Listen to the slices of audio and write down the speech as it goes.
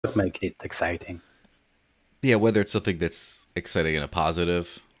What makes it exciting? Yeah, whether it's something that's exciting in a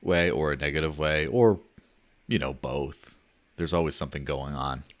positive way or a negative way, or both. There's always something going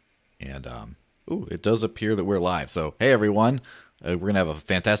on, and it does appear that we're live. So hey, everyone, we're gonna have a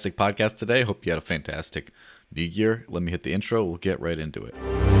fantastic podcast today. Hope you had a fantastic New Year. Let me hit the intro. We'll get right into it.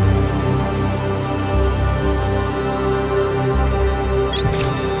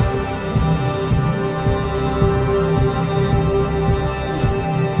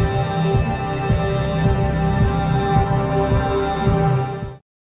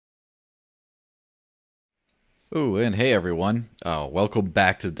 Oh, and hey everyone, welcome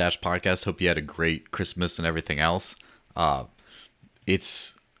back to the Dash Podcast. Hope you had a great Christmas and everything else. Uh,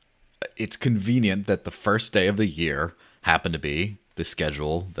 it's it's convenient that the first day of the year happened to be the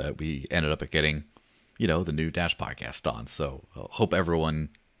schedule that we ended up getting, the new Dash podcast on. So hope everyone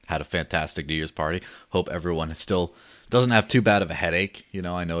had a fantastic New Year's party. Hope everyone still doesn't have too bad of a headache.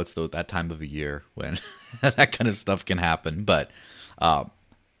 I know it's that time of the year when that kind of stuff can happen. But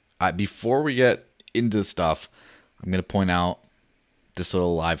before we get into stuff, I'm going to point out this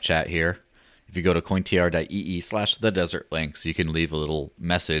little live chat here. If you go to cointr.ee/the desert links, you can leave a little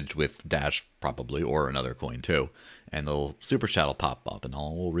message with Dash probably or another coin too, and the little super chat will pop up, and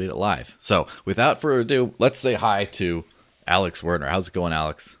we'll read it live. So without further ado, let's say hi to Alex Werner. How's it going,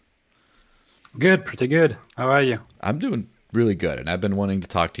 Alex? Good, pretty good. How are you? I'm doing really good, and I've been wanting to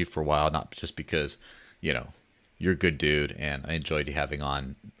talk to you for a while, not just because, you know, you're a good dude, and I enjoyed having you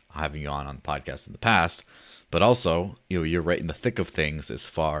on the podcast in the past, but also, you're right in the thick of things as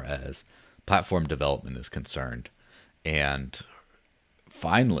far as platform development is concerned. And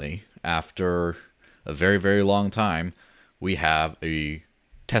finally, after a very, very long time, we have a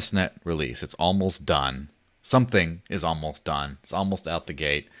testnet release. It's almost done. Something is almost done. It's almost out the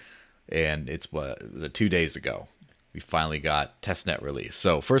gate. And it's was it 2 days ago. We finally got testnet release.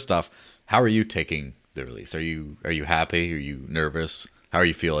 So first off, how are you taking the release? Are you happy? Are you nervous? How are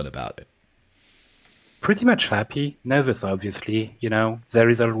you feeling about it? Pretty much happy. Nervous, obviously. There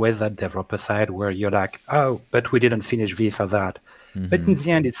is always that developer side where you're like, oh, but we didn't finish this or that. But Mm-hmm. in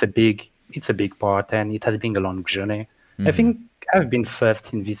the end, it's a big part, and it has been a long journey. I Mm-hmm. think I've been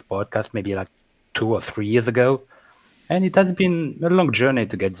first in this podcast maybe like 2 or 3 years ago, and it has been a long journey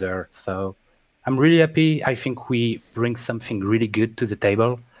to get there. So I'm really happy. I think we bring something really good to the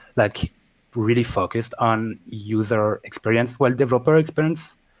table, like really focused on user experience, well, developer experience.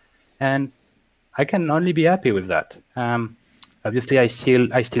 And I can only be happy with that. Obviously, I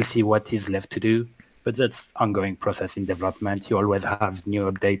still see what is left to do, but that's ongoing process in development. You always have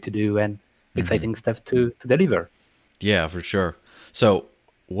new update to do and Mm-hmm. exciting stuff to deliver. Yeah, for sure. So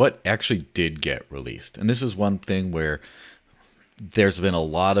what actually did get released? And this is one thing where there's been a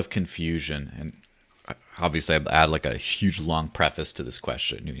lot of confusion, and obviously I add like a huge long preface to this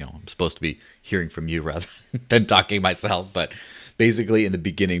question. I'm supposed to be hearing from you rather than talking myself, but basically in the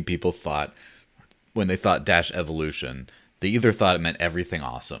beginning people thought, when they thought Dash Evolution, they either thought it meant everything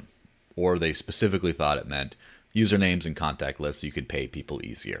awesome, or they specifically thought it meant usernames and contact lists so you could pay people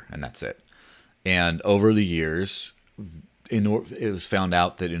easier, and that's it. And over the years, it was found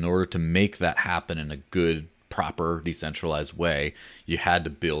out that in order to make that happen in a good, proper, decentralized way, you had to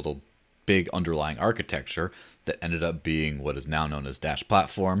build a big underlying architecture that ended up being what is now known as Dash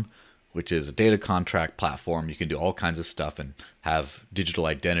Platform, which is a data contract platform. You can do all kinds of stuff and have digital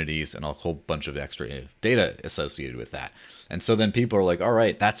identities and a whole bunch of extra data associated with that. And so then people are like, all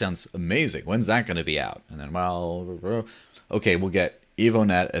right, that sounds amazing. When's that going to be out? And then, well, okay, we'll get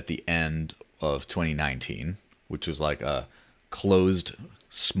EvoNet at the end of 2019, which was like a closed,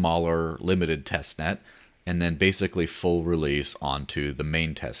 smaller, limited test net, and then basically full release onto the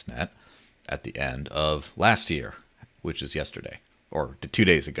main test net at the end of last year, which is yesterday or 2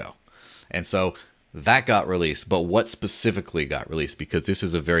 days ago. And so that got released. But what specifically got released? Because this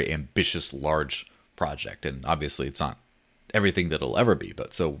is a very ambitious, large project, and obviously it's not everything that it'll ever be.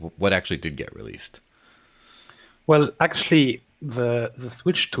 But so what actually did get released? Well, actually, the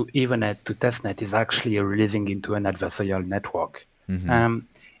switch to Ethernet to testnet is actually releasing into an adversarial network. Mm-hmm. Um,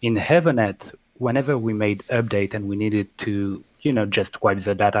 in Ethernet, whenever we made update and we needed to, just wipe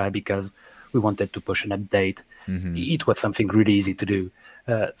the data because we wanted to push an update, Mm-hmm. it was something really easy to do.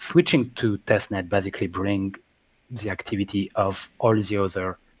 Switching to testnet basically bring the activity of all the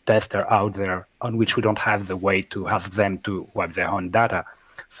other testers out there on which we don't have the way to have them to wipe their own data.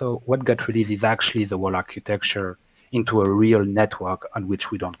 So what got released is actually the whole architecture into a real network on which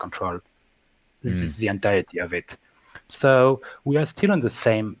we don't control Mm. the entirety of it. So we are still on the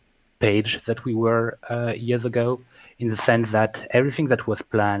same page that we were years ago, in the sense that everything that was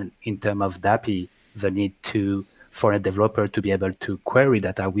planned in terms of DAPI, the need to for a developer to be able to query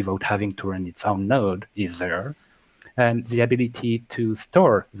data without having to run its own node is there. And the ability to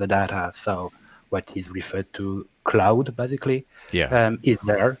store the data, so what is referred to cloud, basically, Yeah. is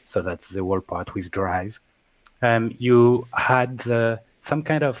there. So that's the whole part with Drive. You had some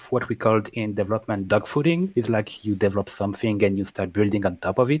kind of what we called in development dogfooding. Is like you develop something and you start building on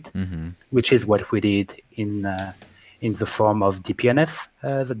top of it, which is what we did in the form of DPNS,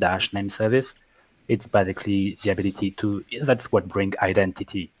 the Dash name service. It's basically the ability to, that's what bring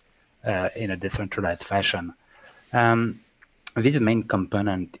identity in a decentralized fashion. This main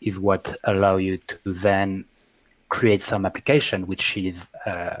component is what allow you to then create some application, which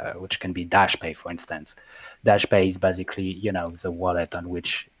can be DashPay, for instance. DashPay is basically, the wallet on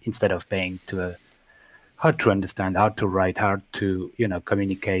which instead of paying to how to understand, how to write, how to,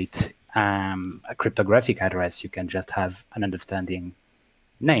 communicate a cryptographic address, you can just have an understanding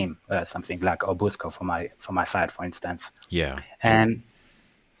name, something like Obusco for my side, for instance. Yeah. And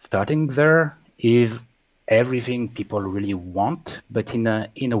starting there is everything people really want, but in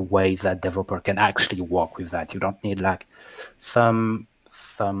a way that developer can actually work with that. You don't need like some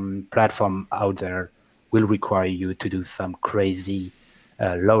platform out there will require you to do some crazy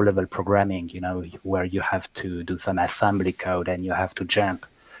low-level programming, where you have to do some assembly code and you have to jump.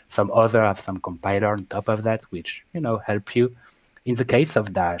 Some other have some compiler on top of that, which help you. In the case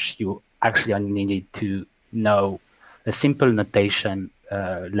of Dash, you actually only need to know a simple notation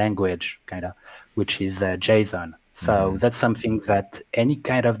language, kind of, which is JSON. So that's something that any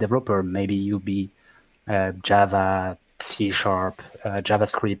kind of developer, maybe you be Java, C Sharp,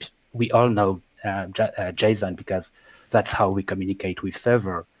 JavaScript, we all know JSON because that's how we communicate with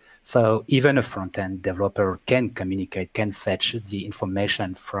server. So even a front-end developer can communicate, can fetch the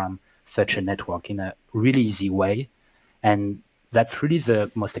information from such a network in a really easy way. And that's really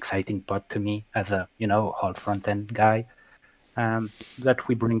the most exciting part to me as a, whole front-end guy that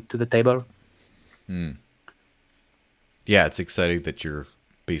we bring to the table. Yeah, it's exciting that you're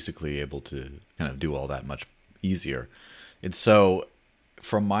basically able to kind of do all that much easier. And so,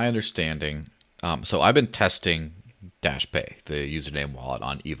 from my understanding, so I've been testing DashPay, the username wallet,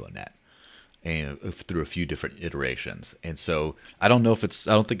 on EvoNet, and through a few different iterations. And so I don't know if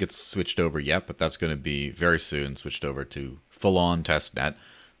I don't think it's switched over yet, but that's going to be very soon switched over to full-on testnet,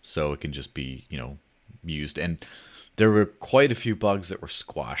 so it can just be, used. And there were quite a few bugs that were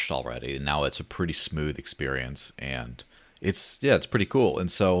squashed already, and now it's a pretty smooth experience, and it's pretty cool.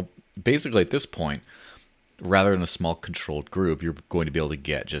 And so basically at this point, rather than a small controlled group, you're going to be able to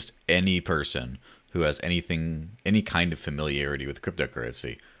get just any person who has any kind of familiarity with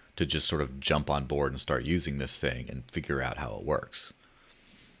cryptocurrency to just sort of jump on board and start using this thing and figure out how it works.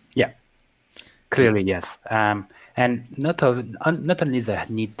 Yeah, clearly, yes. And not only the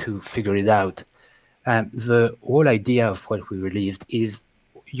need to figure it out, the whole idea of what we released is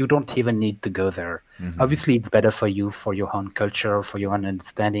you don't even need to go there. Obviously, it's better for you, for your own culture, for your own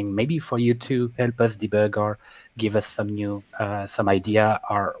understanding, maybe for you to help us debug or give us some idea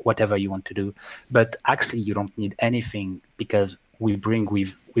or whatever you want to do. But actually, you don't need anything because we bring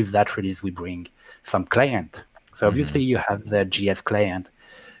with that release, we bring some client. So obviously, you have the GS client,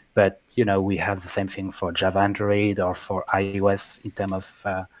 but we have the same thing for Java Android or for iOS in terms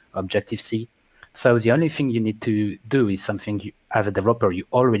of Objective-C. So the only thing you need to do is something as a developer you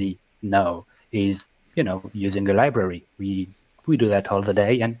already know is using a library. We do that all the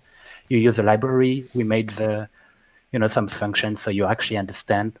day, and you use a library. We made the some functions so you actually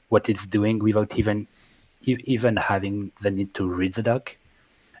understand what it's doing without even having the need to read the doc.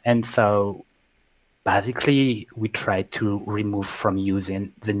 And so basically we try to remove from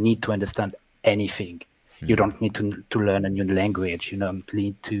using the need to understand anything. You don't need to learn a new language. You don't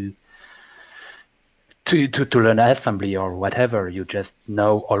need to learn assembly or whatever. You just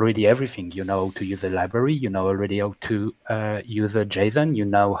know already everything. You know to use a library. You know already how to use a JSON. You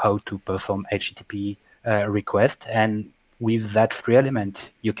know how to perform HTTP request. And with that three element,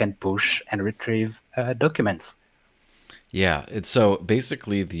 you can push and retrieve documents. Yeah, and so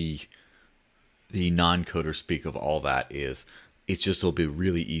basically the non-coder speak of all that is it'll be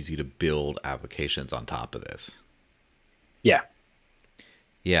really easy to build applications on top of this. Yeah.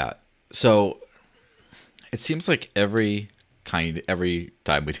 Yeah. So it seems like every time we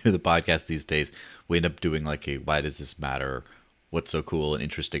do the podcast these days, we end up doing like a why does this matter? What's so cool and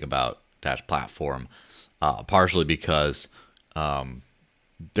interesting about Dash platform? Partially because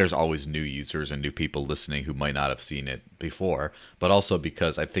there's always new users and new people listening who might not have seen it before, but also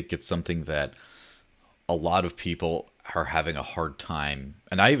because I think it's something that a lot of people are having a hard time,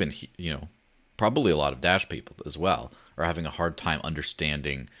 and I even, probably a lot of Dash people as well, are having a hard time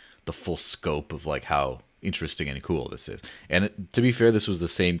understanding the full scope of like how interesting and cool this is. And to be fair, this was the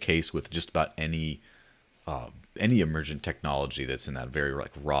same case with just about any emergent technology that's in that very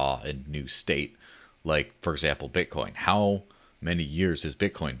like raw and new state. Like for example, Bitcoin. How many years has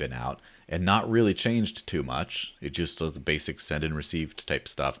Bitcoin been out and not really changed too much? It just does the basic send and receive type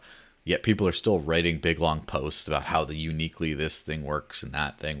stuff. Yet people are still writing big long posts about how the uniquely this thing works and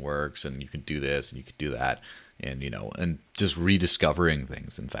that thing works, and you can do this and you can do that, and and just rediscovering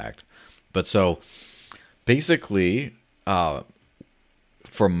things. In fact, but so basically,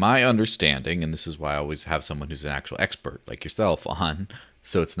 from my understanding, and this is why I always have someone who's an actual expert like yourself on,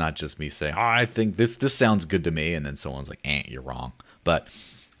 so it's not just me saying, "Oh, I think this sounds good to me," and then someone's like, you're wrong. But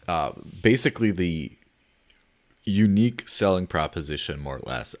basically, the unique selling proposition, more or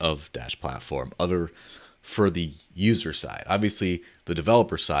less, of Dash platform, other for the user side. Obviously, the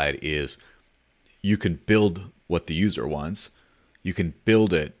developer side is you can build what the user wants. You can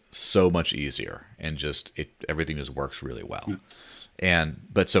build it so much easier, and just everything just works really well.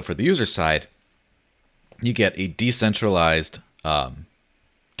 But so for the user side, you get a decentralized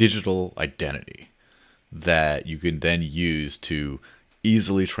digital identity that you can then use to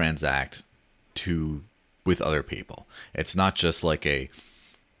easily transact with other people. It's not just like a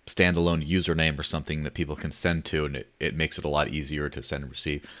standalone username or something that people can send to, and it makes it a lot easier to send and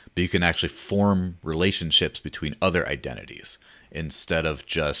receive. But you can actually form relationships between other identities instead of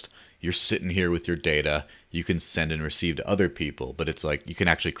just you're sitting here with your data. You can send and receive to other people, but it's like you can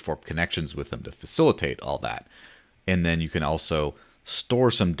actually form connections with them to facilitate all that. And then you can also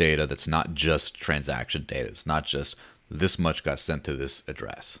store some data that's not just transaction data. It's not just this much got sent to this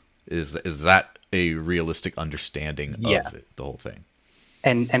address. Is that a realistic understanding of the whole thing?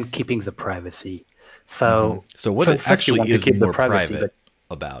 And keeping the privacy. So So what first you actually want to is keep the more privacy, private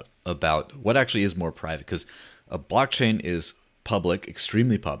about what actually is more private? Because a blockchain is public,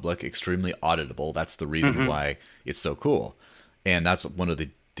 extremely auditable. That's the reason why it's so cool, and that's one of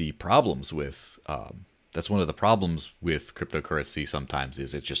the problems with cryptocurrency. Sometimes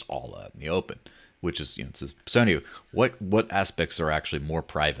is it's just all out in the open, which is so anyway, what aspects are actually more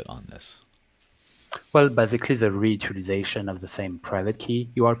private on this? well, basically the reutilization of the same private key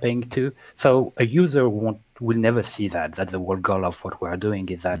you are paying to. So a user will never see that. That's the whole goal of what we are doing,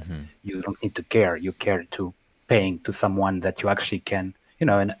 is that you don't need to care. You care to paying to someone that you actually can,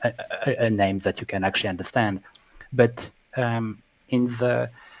 a name that you can actually understand. But in the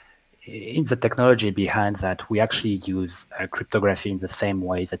technology behind that, we actually use cryptography in the same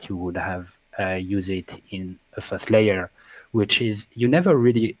way that you would have use it in a first layer, which is you never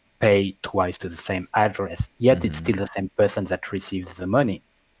really pay twice to the same address, yet it's still the same person that receives the money.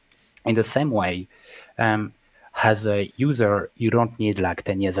 In the same way, as a user, you don't need like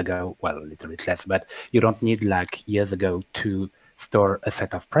 10 years ago, well, a little bit less, but you don't need like years ago to store a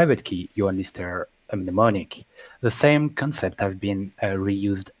set of private key. You only store a mnemonic. The same concept has been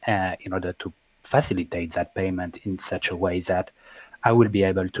reused in order to facilitate that payment in such a way that I will be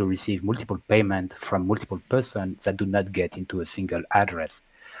able to receive multiple payment from multiple persons that do not get into a single address.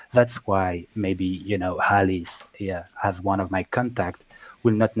 That's why maybe, Alice, as one of my contacts,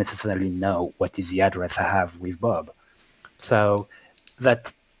 will not necessarily know what is the address I have with Bob. So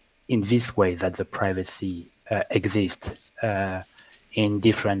that in this way that the privacy exists in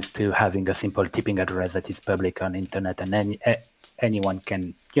difference to having a simple tipping address that is public on internet, and anyone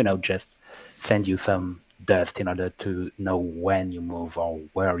can, just send you some dust in order to know when you move or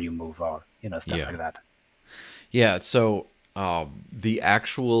where you move or, stuff like that. Yeah, so the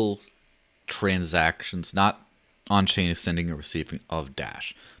actual transactions, not on-chain sending and receiving of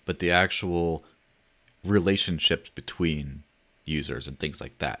Dash, but the actual relationships between users and things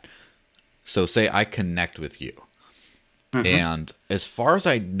like that. So say I connect with you, and as far as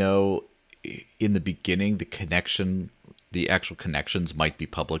I know, in the beginning, the actual connections might be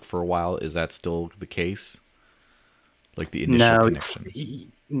public for a while. Is that still the case? Like the initial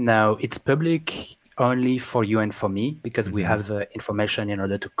connection? No, it's public only for you and for me, because we have the information in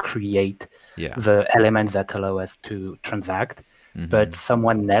order to create the elements that allow us to transact. But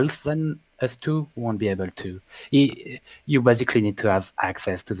someone else than us two won't be able to. You basically need to have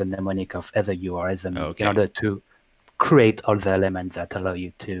access to the mnemonic of either you or either me in order to create all the elements that allow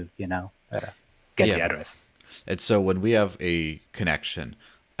you to, get the address. And so when we have a connection,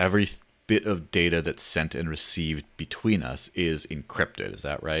 every bit of data that's sent and received between us is encrypted. Is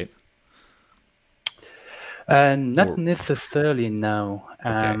that right? Not necessarily, no.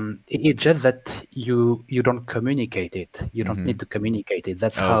 It's just that you don't communicate it. You don't need to communicate it.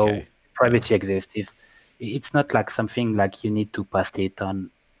 That's how privacy exists. It's not like something like you need to pass it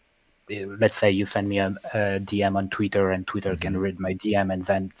on let's say you send me a DM on Twitter, and Twitter can read my DM, and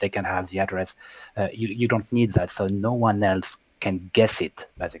then they can have the address. You don't need that, so no one else can guess it,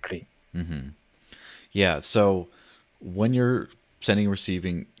 basically. Yeah. So when you're sending and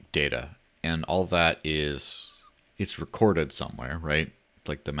receiving data, and all that is it's recorded somewhere, right?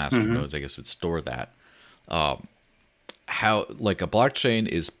 Like the master Hmm. nodes, I guess, would store that. How like a blockchain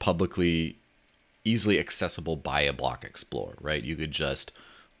is publicly easily accessible by a block explorer, right? You could just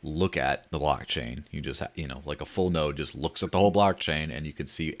look at the blockchain. You just like a full node just looks at the whole blockchain, and you can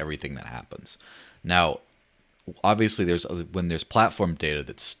see everything that happens. Now, obviously, when there's platform data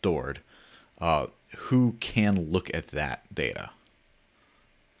that's stored, who can look at that data?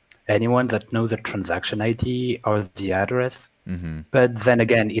 Anyone that knows the transaction ID or the address. Mm-hmm. But then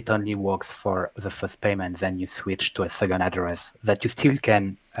again, it only works for the first payment. Then you switch to a second address that you still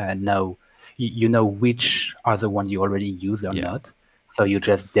can know. You know which are the ones you already use or Yeah. not. So you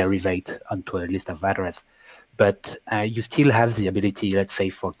just derivate onto a list of address. But you still have the ability, let's say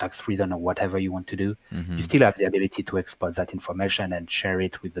for tax reason or whatever you want to do, you Mm-hmm. still have the ability to export that information and share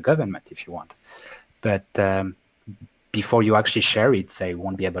it with the government if you want. But before you actually share it, they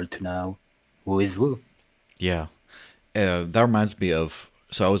won't be able to know who is who. Yeah. That reminds me of.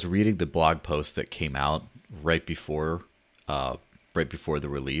 So I was reading the blog post that came out right before, uh, right before the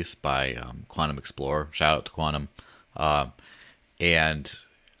release by Quantum Explorer. Shout out to Quantum. And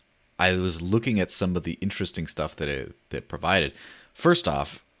I was looking at some of the interesting stuff that provided. First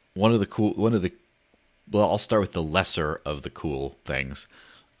off, one of the well, I'll start with the lesser of the cool things.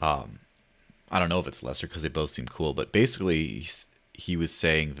 I don't know if it's lesser because they both seem cool, but basically he was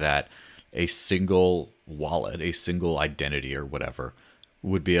saying that a single wallet, a single identity or whatever,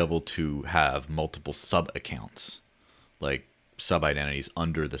 would be able to have multiple sub accounts, like sub identities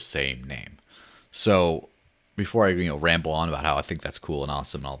under the same name. So before I ramble on about how I think that's cool and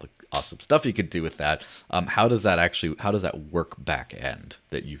awesome and all the awesome stuff you could do with that, how does that work back end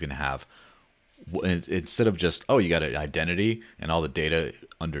that you can have instead of just you got an identity and all the data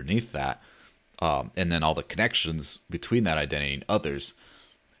underneath that, and then all the connections between that identity and others,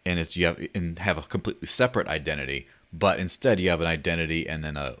 and have a completely separate identity, but instead you have an identity and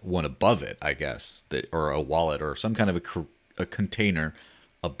then a one above it, I guess, that or a wallet or some kind of a container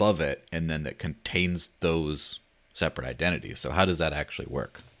above it, and then that contains those separate identities. So how does that actually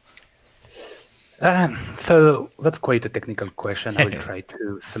work? So that's quite a technical question. I will try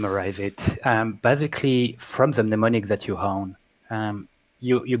to summarize it. Basically, from the mnemonic that you own,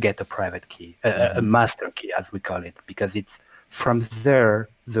 you get a private key, a Mm-hmm. master key, as we call it, because it's from there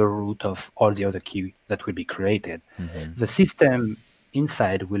the root of all the other keys that will be created. Mm-hmm. The system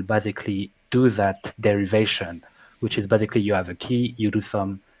inside will basically do that derivation, which is basically you have a key, you do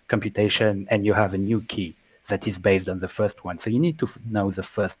some computation, and you have a new key that is based on the first one. So you need to know the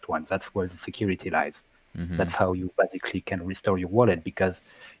first one. That's where the security lies. Mm-hmm. That's how you basically can restore your wallet because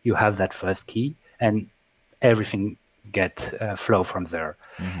you have that first key and everything get flow from there.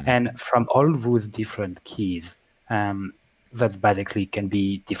 Mm-hmm. And from all those different keys, that basically can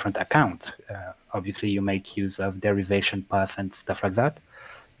be different accounts. Obviously, you make use of derivation paths and stuff like that.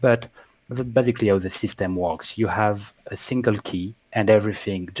 But that's basically how the system works. You have a single key and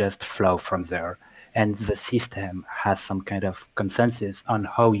everything just flow from there. And the system has some kind of consensus on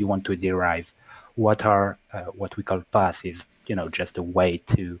how you want to derive what are what we call passes, just a way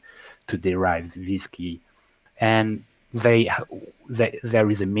to derive this key. And there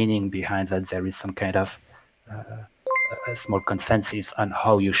is a meaning behind that. There is some kind of a small consensus on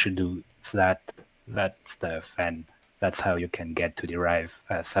how you should do that that stuff, and that's how you can get to derive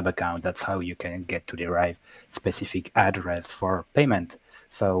a sub account. That's how you can get to derive specific address for payment.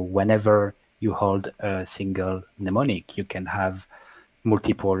 So whenever you hold a single mnemonic, you can have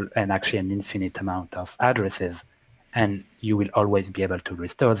multiple and actually an infinite amount of addresses, and you will always be able to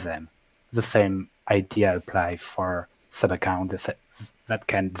restore them. The same idea applies for sub accounts that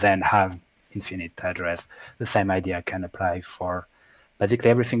can then have infinite address. The same idea can apply for basically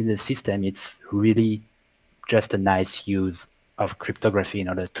everything in the system. It's really just a nice use of cryptography in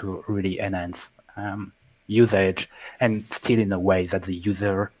order to really enhance usage, and still in a way that the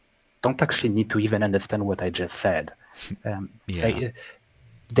user don't actually need to even understand what I just said. Yeah. They,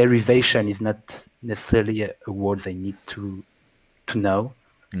 derivation is not necessarily a word they need to know.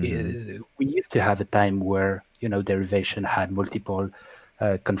 Mm-hmm. We used to have a time where derivation had multiple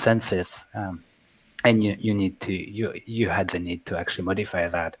consensus, and you had the need to actually modify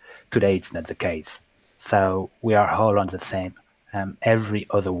that. Today it's not the case. So we are all on the same. Every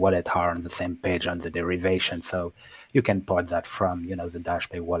other wallet are on the same page on the derivation. So you can port that from the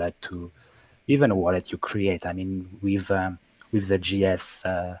DashPay wallet to even a wallet you create. I mean, with the GS.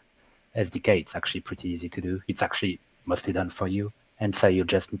 SDK, it's actually pretty easy to do. It's actually mostly done for you. And so you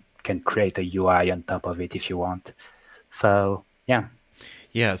just can create a UI on top of it if you want. So yeah,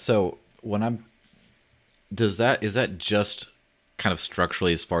 Yeah. So when I'm, is that just kind of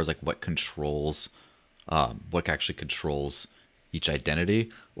structurally as far as like what controls, what actually controls each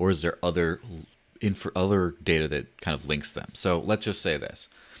identity, or is there other data that kind of links them? So let's just say this: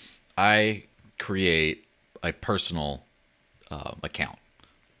 I create a personal account,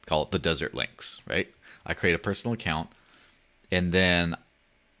 call it the Desert Links, right? I create a personal account, and then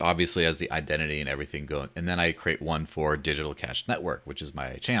obviously as the identity and everything going, and then I create one for Digital Cash Network, which is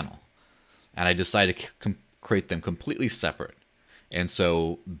my channel, and I decide to create them completely separate. And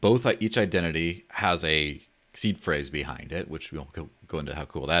so each identity has a seed phrase behind it, which we'll go into how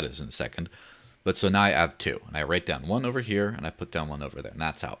cool that is in a second. But so now I have two, and I write down one over here, and I put down one over there, and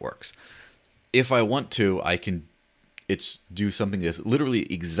that's how it works. If I want to, I can do something that's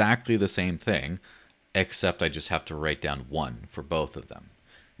literally exactly the same thing, except I just have to write down one for both of them.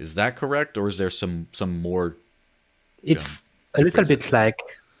 Is that correct, or is there some more it's a little differences? bit like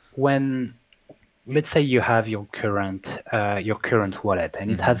when, let's say you have your current wallet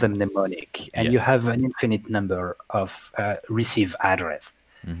and it has a mnemonic and you Yes. have an infinite number of receive address.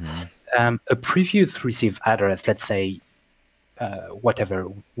 Mm-hmm. A previous receive address, let's say whatever,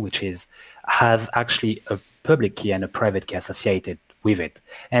 which is, has actually a public key and a private key associated with it.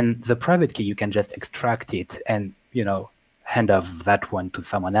 And the private key, you can just extract it and, hand off that one to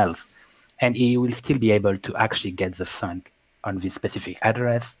someone else. And he will still be able to actually get the fund on this specific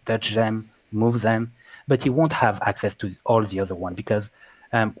address, touch them, move them, but he won't have access to all the other one because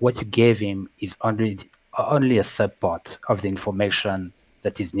what you gave him is only a subpart of the information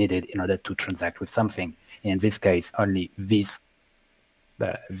that is needed in order to transact with something. In this case, only this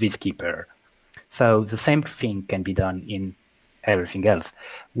keeper. So the same thing can be done in everything else.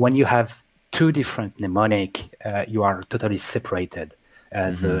 When you have two different mnemonic, you are totally separated.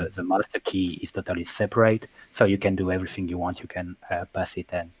 The master key is totally separate, so you can do everything you want. You can pass it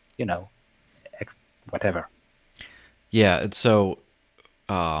and, whatever. Yeah. And so,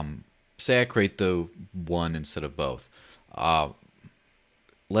 say I create the one instead of both. Uh,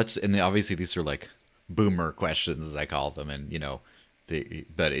 and obviously these are like boomer questions, as I call them, and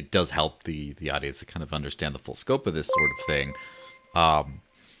but it does help the audience to kind of understand the full scope of this sort of thing.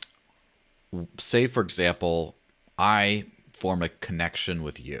 Say for example, I form a connection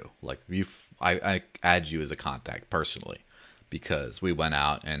with you, like I add you as a contact personally because we went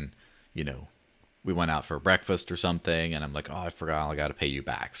out and we went out for breakfast or something, and I'm like, oh, I forgot, I got to pay you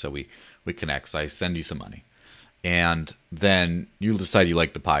back. So we connect. So I send you some money, and then you decide you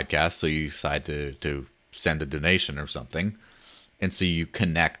like the podcast, so you decide to send a donation or something, and so you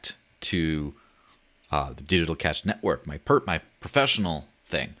connect to the Digital Cash Network, my professional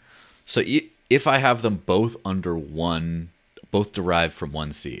thing. So if I have them both under one, both derived from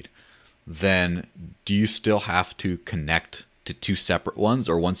one seed, then do you still have to connect to two separate ones,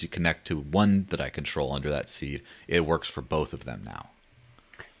 or once you connect to one that I control under that seed, it works for both of them now?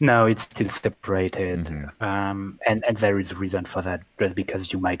 No, it's still separated, Mm-hmm. and there is a reason for that. Just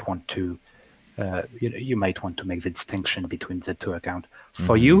because you might want to, you might want to make the distinction between the two accounts.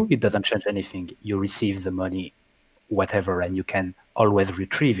 For Mm-hmm. you, it doesn't change anything. You receive the money, whatever, and you can always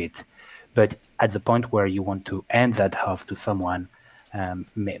retrieve it. But at the point where you want to hand that off to someone,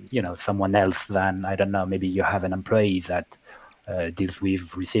 someone else, than, I don't know, maybe you have an employee that deals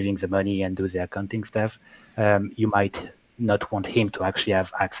with receiving the money and do the accounting stuff, you might not want him to actually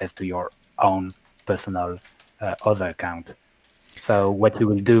have access to your own personal other account. So what you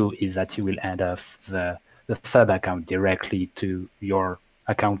will do is that you will hand off the sub account directly to your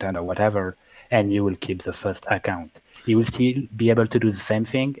accountant or whatever, and you will keep the first account. You will still be able to do the same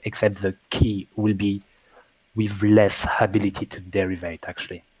thing, except the key will be with less ability to derivate,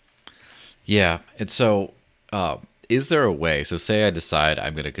 actually. Yeah. And so, is there a way? So, say I decide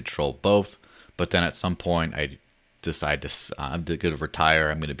I'm going to control both, but then at some point I decide I'm going to retire.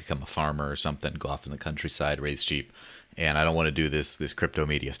 I'm going to become a farmer or something, go off in the countryside, raise sheep, and I don't want to do this crypto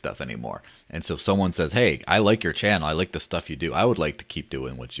media stuff anymore. And so someone says, "Hey, I like your channel. I like the stuff you do. I would like to keep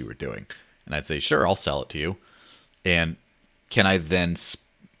doing what you were doing." And I'd say, "Sure, I'll sell it to you." And can I then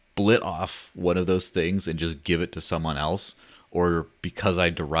split off one of those things and just give it to someone else? Or because I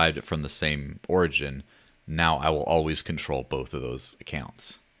derived it from the same origin, now I will always control both of those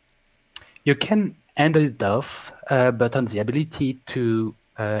accounts? You can handle it off, but on the ability to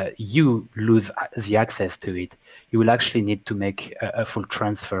you lose the access to it, you will actually need to make a full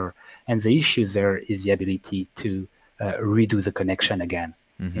transfer. And the issue there is the ability to redo the connection again,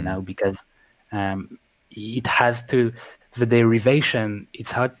 Mm-hmm. because it has to. the derivation,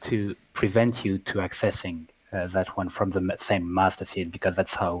 it's hard to prevent you to accessing that one from the same master seed, because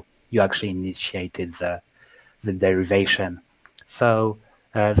that's how you actually initiated the derivation. So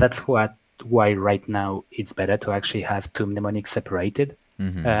that's why right now it's better to actually have two mnemonics separated,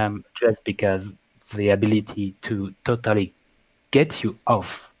 Mm-hmm. just because the ability to totally get you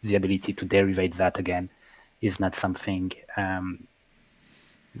off the ability to derivate that again is not something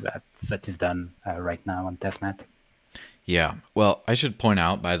that is done right now on testnet. Yeah. Well, I should point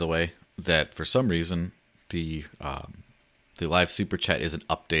out, by the way, that for some reason the live super chat isn't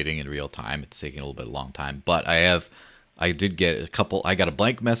updating in real time. It's taking a little bit long time, but I did get a couple. I got a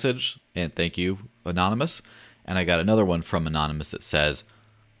blank message, and thank you, Anonymous, and I got another one from Anonymous that says,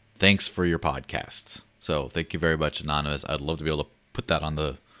 "Thanks for your podcasts." So thank you very much, Anonymous. I'd love to be able to put that on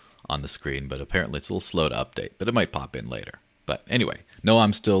the screen, but apparently it's a little slow to update. But it might pop in later. But anyway, no,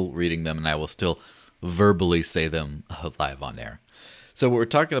 I'm still reading them, and I will still verbally say them live on air. So we're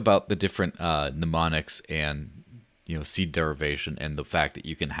talking about the different mnemonics and seed derivation, and the fact that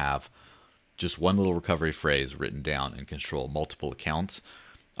you can have just one little recovery phrase written down and control multiple accounts.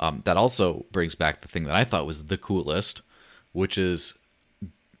 That also brings back the thing that I thought was the coolest, which is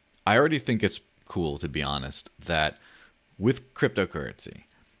I already think it's cool, to be honest, that with cryptocurrency,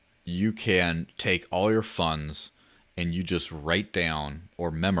 you can take all your funds and you just write down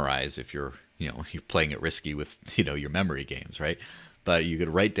or memorize if you're playing it risky with your memory games, right? But you could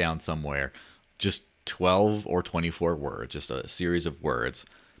write down somewhere just 12 or 24 words, just a series of words,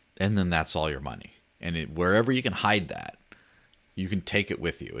 and then that's all your money. And wherever you can hide that, you can take it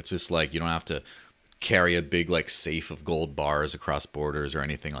with you. It's just like you don't have to carry a big like safe of gold bars across borders or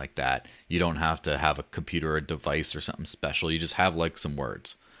anything like that. You don't have to have a computer or a device or something special. You just have like some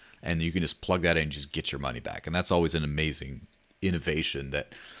words, and you can just plug that in and just get your money back. And that's always an amazing innovation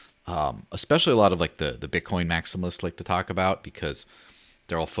that especially a lot of like the Bitcoin maximalists like to talk about, because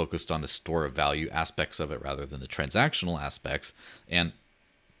they're all focused on the store of value aspects of it rather than the transactional aspects. And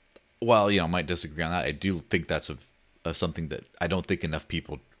while I might disagree on that, I do think that's something that I don't think enough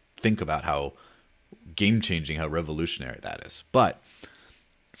people think about, how game changing, how revolutionary that is. But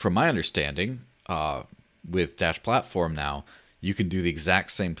from my understanding, with Dash Platform now, you can do the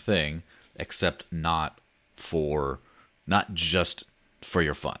exact same thing, except not just for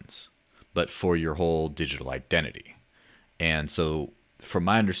your funds, but for your whole digital identity. And so from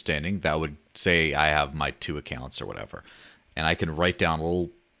my understanding, that would say I have my two accounts or whatever, and I can write down a little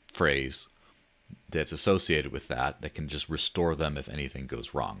phrase that's associated with that can just restore them if anything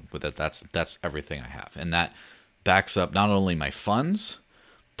goes wrong. But that's everything I have, and that backs up not only my funds,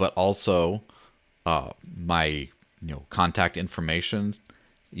 but also my contact information,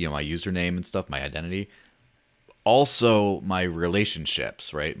 my username and stuff, my identity, also my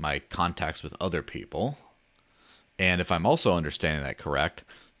relationships, right, my contacts with other people. And if I'm also understanding that correct,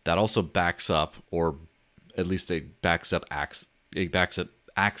 that also backs up, or at least it backs up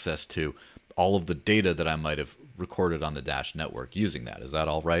access to all of the data that I might have recorded on the Dash network using that. Is that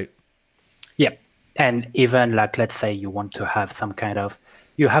all right? Yeah. And even like, let's say you want to have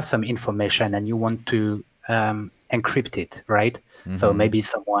you have some information and you want to encrypt it, right? Mm-hmm. So maybe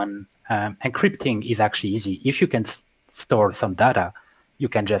someone encrypting is actually easy. If you can store some data, you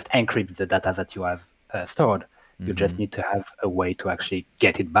can just encrypt the data that you have stored. You just need to have a way to actually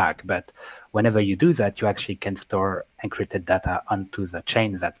get it back. But whenever you do that, you actually can store encrypted data onto the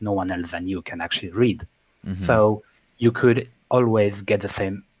chain that no one else than you can actually read. So you could always get the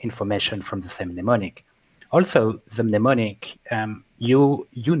same information from the same mnemonic. Also, the mnemonic, you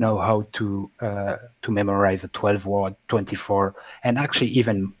know how to memorize a 12-word, 24, and actually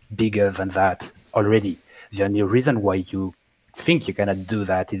even bigger than that already. The only reason why you think you cannot do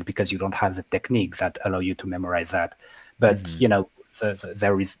that is because you don't have the techniques that allow you to memorize that. But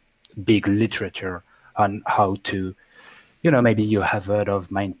there is big literature on how to, maybe you have heard of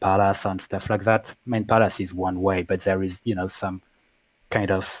Mind Palace and stuff like that. Mind Palace is one way, but there is some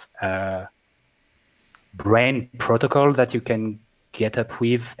kind of brain protocol that you can get up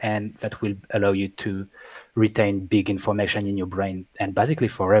with, and that will allow you to retain big information in your brain and basically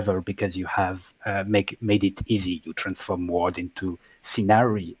forever, because you have made it easy. You transform words into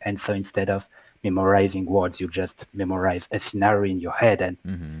scenario, and so instead of memorizing words, you just memorize a scenario in your head,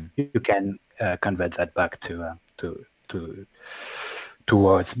 and you can convert that back to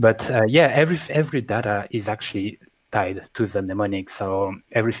words. But every data is actually tied to the mnemonic, so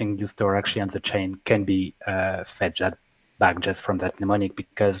everything you store actually on the chain can be fetched back just from that mnemonic,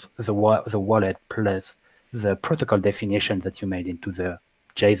 because the wallet plus the protocol definition that you made into the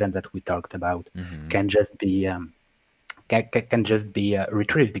JSON that we talked about can just be can just be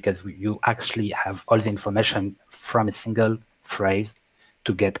retrieved because you actually have all the information from a single phrase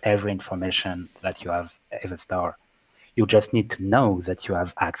to get every information that you have ever stored. You just need to know that you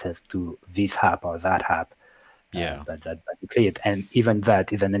have access to this app or that app, Yeah. but that basically it. And even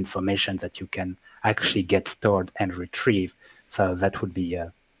that is an information that you can actually get stored and retrieve. So that would be,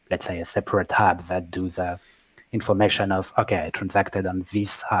 let's say, a separate app that do the information of, okay, I transacted on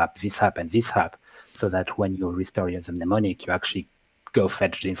this app, and this app, so that when you restore your mnemonic, you actually go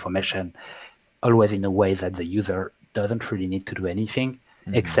fetch the information always in a way that the user doesn't really need to do anything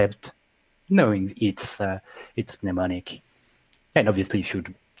except knowing its mnemonic. And obviously, if you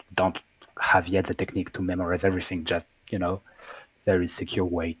don't have yet the technique to memorize everything, just there is secure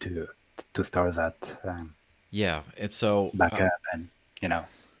way to store that Yeah. And so backup, and you know.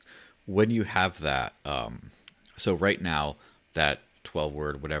 when you have that, so right now, that 12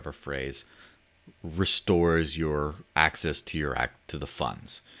 word, whatever phrase restores your access to to the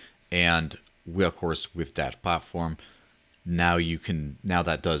funds. And we, of course, with Dash platform, now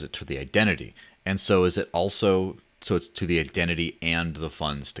that does it to the identity. And so is it also, so it's to the identity and the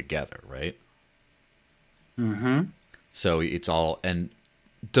funds together, right? Mm-hmm. So it's all, and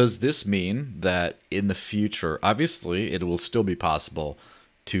does this mean that in the future, obviously it will still be possible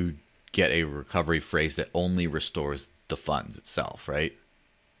to get a recovery phrase that only restores the funds itself, right?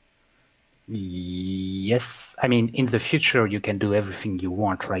 Yes, I mean, in the future, you can do everything you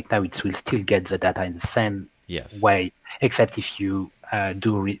want. Right now, it will still get the data in the same Yes. way, except if you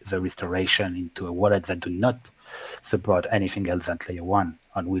do the restoration into a wallet that do not support anything else than layer one,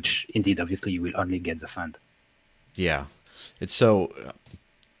 on which, indeed, obviously, you will only get the fund. Yeah. It's so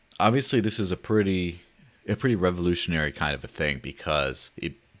obviously this is a pretty revolutionary kind of a thing because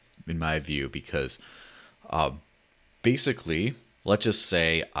it, in my view, because basically, let's just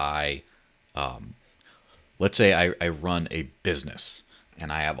say I run a business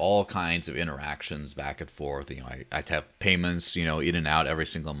and I have all kinds of interactions back and forth. I have payments, in and out every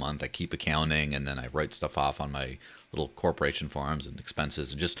single month. I keep accounting and then I write stuff off on my little corporation forms and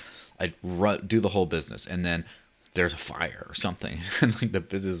expenses and just do the whole business. And then there's a fire or something and like the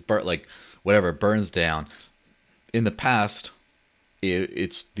business like whatever burns down. In the past,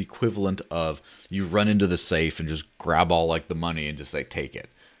 it's the equivalent of you run into the safe and just grab all like the money and just like take it.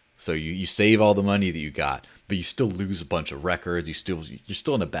 So you save all the money that you got, but you still lose a bunch of records. You're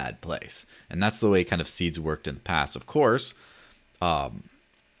still in a bad place, and that's the way kind of seeds worked in the past. Of course,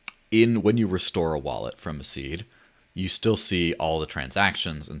 in when you restore a wallet from a seed, you still see all the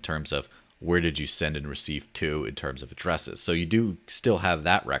transactions in terms of where did you send and receive to in terms of addresses. So you do still have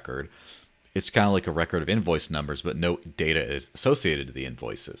that record. It's kind of like a record of invoice numbers, but no data is associated to the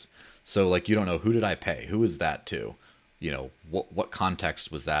invoices. So like you don't know who did I pay, who is that to, what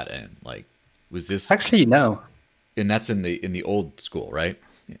context was that in? Like, was this? Actually, no. And that's in the old school, right?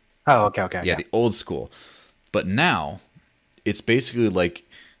 Oh, okay, okay, Yeah, okay. the old school. But now it's basically like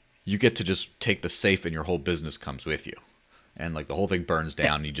you get to just take the safe and your whole business comes with you. And like the whole thing burns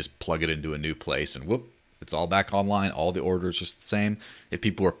down, and you just plug it into a new place and whoop, it's all back online. All the orders just the same. If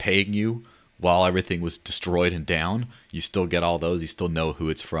people were paying you while everything was destroyed and down, you still get all those. You still know who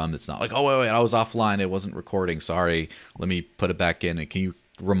it's from. It's not like, oh, wait, I was offline. It wasn't recording. Sorry. Let me put it back in. And can you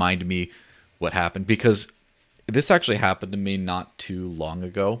remind me what happened? Because this actually happened to me not too long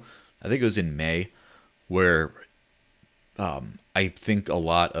ago. I think it was in May, where I think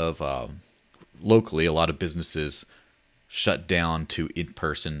locally, a lot of businesses shut down to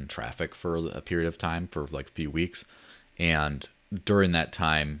in-person traffic for a period of time for like a few weeks. And during that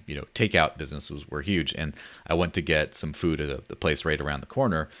time, takeout businesses were huge. And I went to get some food at the place right around the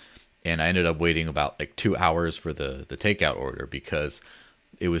corner. And I ended up waiting about like 2 hours for the takeout order because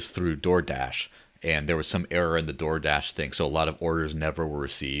it was through DoorDash. And there was some error in the DoorDash thing. So a lot of orders never were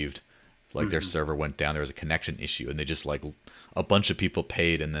received. Like their server went down. There was a connection issue. And they just like a bunch of people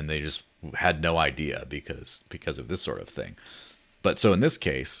paid and then they just had no idea because of this sort of thing. But so in this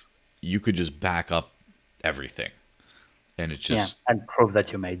case, you could just back up everything. And it's just and prove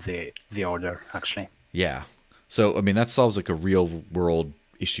that you made the order actually. yeah. So I mean that solves like a real world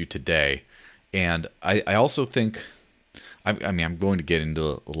issue today. And I also think I mean I'm going to get into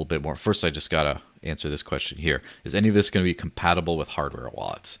a little bit more. First I just gotta answer this question here. Is any of this going to be compatible with hardware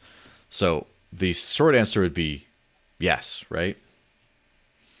wallets? So the short answer would be yes, right?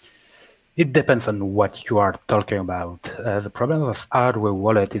 It depends on what you are talking about. The problem of hardware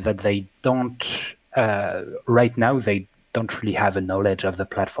wallet is that they don't, right now, they don't really have a knowledge of the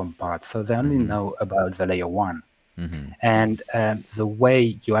platform part. So they only know about the layer one. And the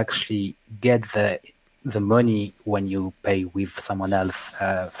way you actually get the money when you pay with someone else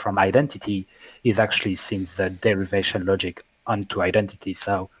from identity is actually since the derivation logic onto identity.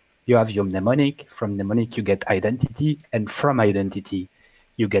 So you have your mnemonic. From mnemonic, you get identity, and from identity,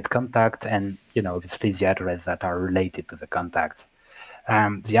 you get contact, and obviously the address that are related to the contact.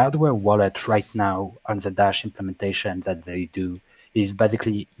 The hardware wallet right now on the Dash implementation that they do is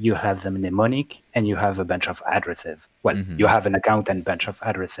basically you have the mnemonic and you have a bunch of addresses. Well, you have an account and a bunch of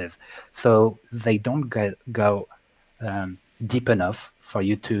addresses. So they don't go deep enough for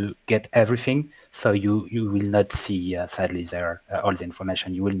you to get everything. So you will not see, sadly, there all the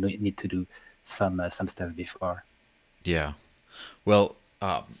information. You will need to do some stuff before. Yeah. Well,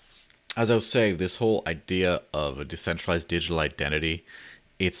 as I was saying, this whole idea of a decentralized digital identity,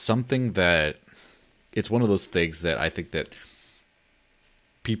 it's something that it's one of those things that I think that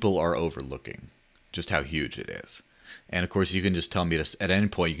people are overlooking, just how huge it is. And of course, you can just tell me to, at any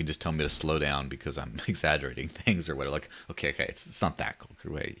point, you can just tell me to slow down because I'm exaggerating things or whatever. Like, okay, it's not that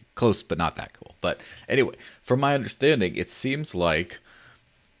cool. Close, but not that cool. But anyway, from my understanding, it seems like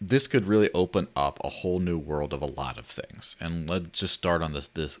this could really open up a whole new world of a lot of things. And let's just start on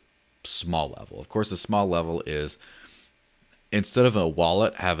this small level. Of course, the small level is instead of a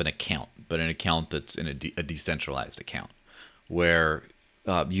wallet, have an account, but an account that's in a decentralized account where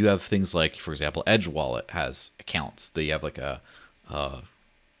you have things like, for example, Edge Wallet has accounts that you have like a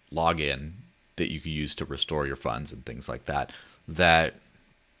login that you can use to restore your funds and things like that, that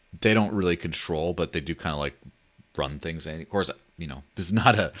they don't really control, but they do kind of like run things. And of course, this is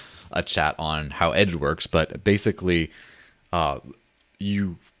not a chat on how Edge works, but basically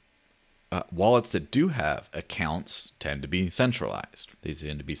wallets that do have accounts tend to be centralized. They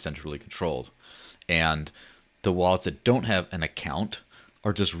tend to be centrally controlled. And the wallets that don't have an account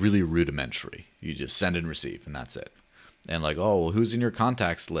are just really rudimentary. You just send and receive, and that's it. And like, oh, well, who's in your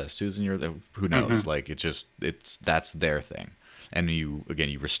contacts list? Who's in your, who knows? Like, that's their thing. And you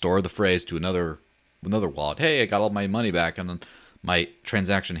restore the phrase to another wallet. Hey, I got all my money back on my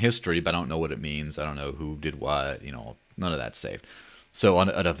transaction history, but I don't know what it means. I don't know who did what. None of that's saved. So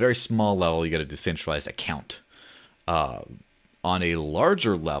at a very small level, you get a decentralized account. On a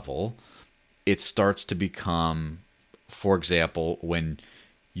larger level, it starts to become, for example, when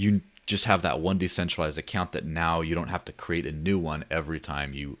you just have that one decentralized account that now you don't have to create a new one every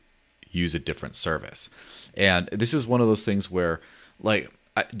time you use a different service. And this is one of those things where, like,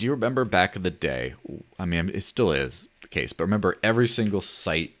 do you remember back in the day? I mean, it still is the case, but remember every single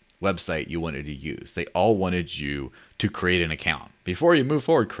website you wanted to use, they all wanted you to create an account. Before you move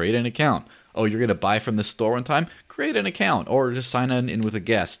forward, create an account. Oh, you're going to buy from this store one time? Create an account. Or just sign in with a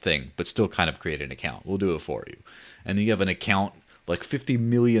guest thing, but still kind of create an account. We'll do it for you. And then you have an account, like 50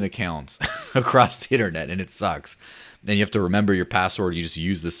 million accounts across the internet, and it sucks. Then you have to remember your password. You just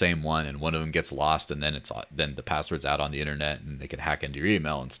use the same one, and one of them gets lost, and then then the password's out on the internet, and they can hack into your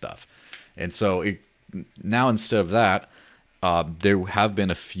email and stuff. And so now instead of that, there have been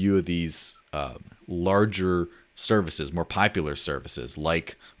a few of these larger services, more popular services,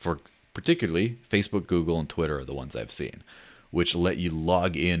 like for particularly Facebook, Google, and Twitter are the ones I've seen, which let you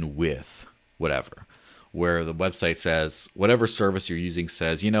log in with whatever, where the website says, whatever service you're using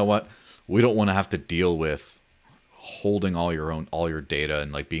says, you know what, we don't want to have to deal with holding all your data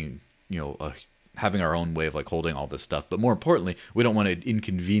and like being, having our own way of like holding all this stuff. But more importantly, we don't want to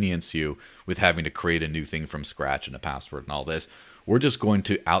inconvenience you with having to create a new thing from scratch and a password and all this. We're just going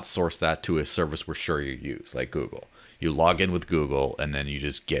to outsource that to a service we're sure you use, like Google. You log in with Google and then you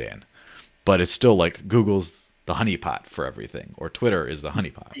just get in. But it's still like Google's the honeypot for everything, or Twitter is the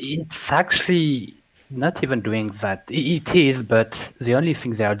honeypot. It's actually not even doing that. It is, but the only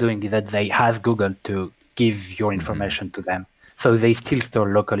thing they are doing is that they ask Google to give your information to them. So they still store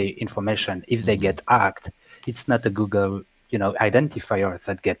locally information. If they get hacked, it's not a Google, identifier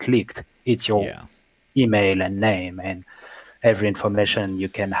that get leaked. It's your email and name and every information you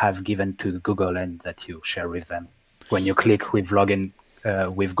can have given to Google and that you share with them. When you click with login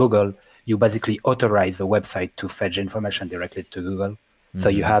with Google, you basically authorize the website to fetch information directly to Google. So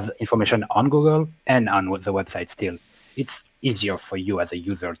you have information on Google and on the website still. It's easier for you as a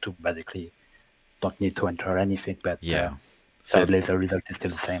user to basically don't need to enter anything, but sadly the result is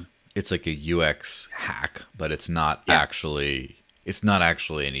still the same. It's like a UX hack, but it's not actually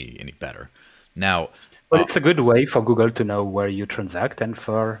any better. Now, but it's a good way for Google to know where you transact and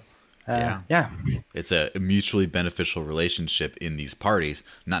for it's a mutually beneficial relationship in these parties,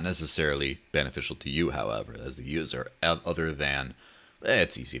 not necessarily beneficial to you, however, as the user, other than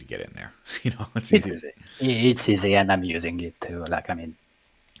it's easy to get in there. It's easy. It's easy, and I'm using it too. And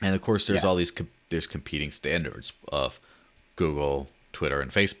of course, there's all these there's competing standards of Google, Twitter,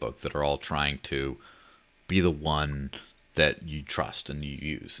 and Facebook that are all trying to be the one that you trust and you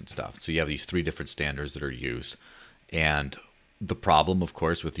use and stuff. So you have these three different standards that are used. And the problem, of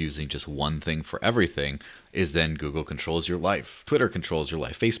course, with using just one thing for everything is then Google controls your life, Twitter controls your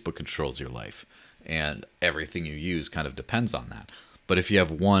life, Facebook controls your life, and everything you use kind of depends on that. But if you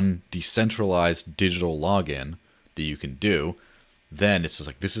have one decentralized digital login that you can do, then it's just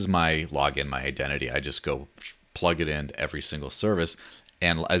like, this is my login, my identity. I just go plug it into every single service.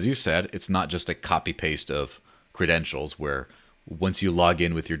 And as you said, it's not just a copy paste of credentials where once you log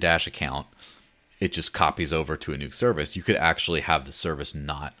in with your Dash account, it just copies over to a new service. You could actually have the service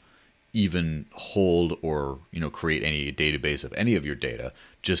not even hold or create any database of any of your data,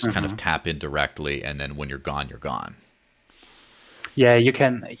 just kind of tap in directly, and then when you're gone, you're gone. Yeah, you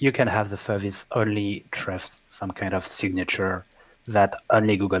can have the service only trust some kind of signature that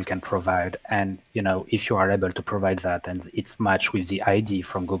only Google can provide. And if you are able to provide that and it's matched with the ID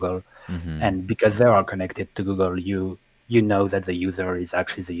from Google, and because they are connected to Google, you know that the user is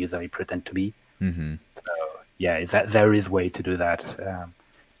actually the user you pretend to be. So yeah, there is way to do that.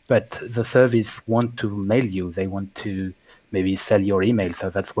 But the service want to mail you. They want to maybe sell your email, so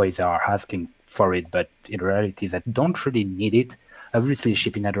that's why they are asking for it. But in reality, they don't really need it. Obviously,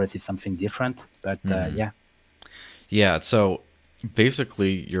 shipping address is something different, but yeah. Yeah, so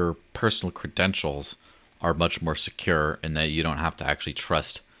basically your personal credentials are much more secure in that you don't have to actually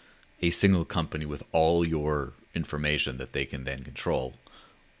trust a single company with all your information that they can then control.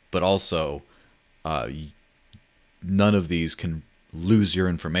 But also, none of these can lose your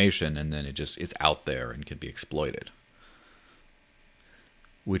information, and then it's out there and can be exploited.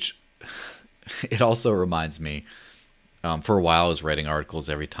 Which it also reminds me, for a while I was writing articles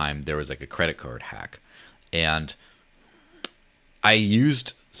every time there was like a credit card hack, and I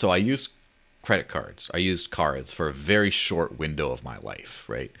used credit cards. I used cards for a very short window of my life,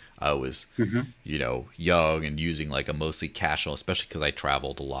 right? I was, young and using like a mostly cash only, especially because I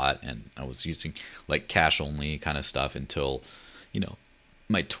traveled a lot, and I was using like cash only kind of stuff until,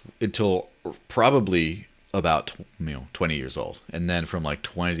 until probably about 20 years old, and then from like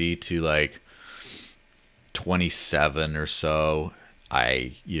 20 to like 27 or so,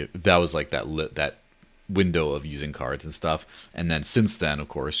 that was like that window of using cards and stuff. And then since then, of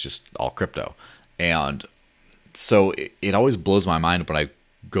course, just all crypto. And so it always blows my mind when I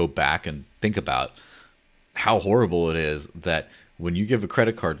go back and think about how horrible it is that when you give a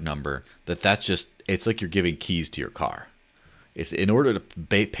credit card number, it's like you're giving keys to your car. It's in order to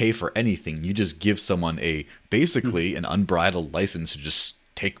pay for anything, you just give someone basically an unbridled license to just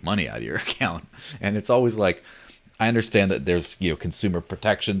take money out of your account. And it's always like, I understand that there's consumer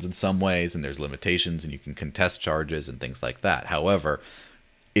protections in some ways, and there's limitations, and you can contest charges and things like that. However,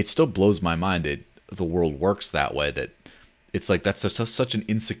 it still blows my mind that the world works that way. That it's like that's such an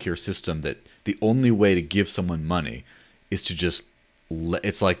insecure system that the only way to give someone money is to just.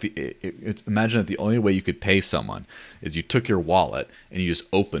 It's like imagine that the only way you could pay someone is you took your wallet and you just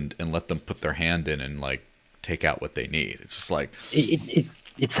opened and let them put their hand in and like take out what they need. It's just like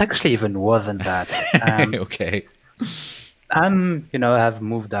it's actually even worse than that. Okay. I've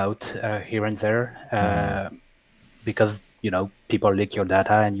moved out here and there because people leak your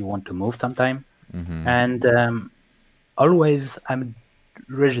data and you want to move sometime. And always I'm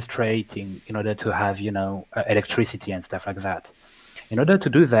registering in order to have electricity and stuff like that. In order to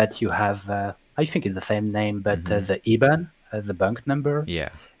do that, you have I think it's the same name, but the IBAN, the bank number. Yeah.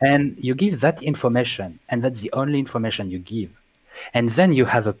 And you give that information, and that's the only information you give. And then you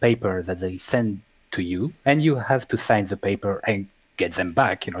have a paper that they send to you, and you have to sign the paper and get them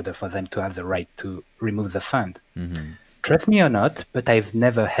back in order for them to have the right to remove the fund. Trust me or not, but I've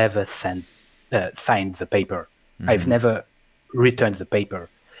never ever signed the paper. I've never returned the paper.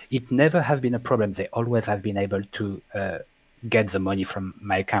 It never has been a problem. They always have been able to get the money from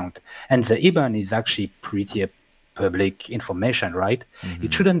my account. And the IBAN is actually pretty public information, right?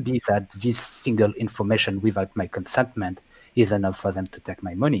 It shouldn't be that this single information without my consentment is enough for them to take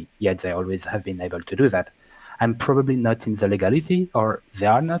my money, yet they always have been able to do that. I'm probably not in the legality, or they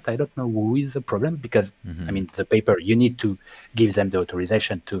are not. I don't know who is the problem, because I mean, the paper, you need to give them the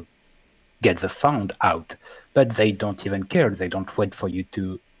authorization to get the fund out, but they don't even care. They don't wait for you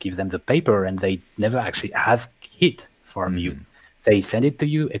to give them the paper, and they never actually ask it from you. They send it to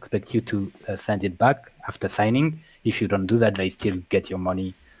you, expect you to send it back after signing. If you don't do that, they still get your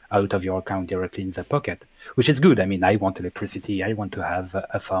money out of your account directly in their pocket, which is good. I mean, I want electricity, I want to have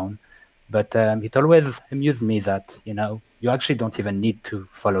a phone, but it always amused me that, you actually don't even need to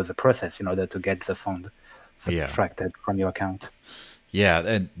follow the process in order to get the fund subtracted from your account. Yeah,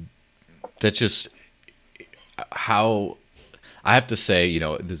 and that's just how I have to say,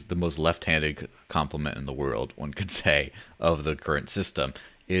 this is the most left-handed compliment in the world, one could say, of the current system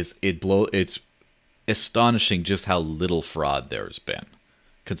is it's astonishing just how little fraud there's been,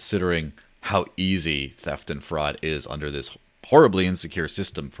 considering how easy theft and fraud is under this horribly insecure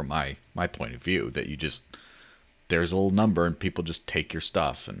system from my point of view, that you just, there's a little number and people just take your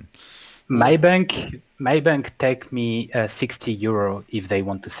stuff. And My bank take me €60 if they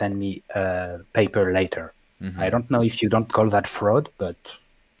want to send me a paper later. I don't know if you don't call that fraud, but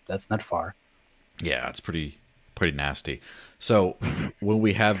that's not far. yeah, it's pretty nasty. So when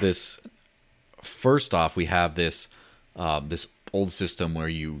we have this, first off, we have this this old system where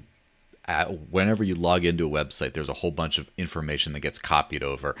you, whenever you log into a website, there's a whole bunch of information that gets copied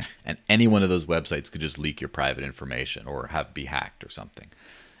over, and any one of those websites could just leak your private information or have be hacked or something.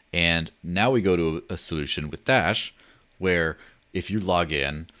 And now we go to a solution with Dash where if you log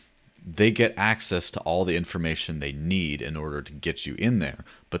in, they get access to all the information they need in order to get you in there,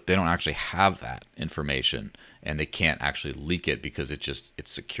 but they don't actually have that information, and they can't actually leak it because it's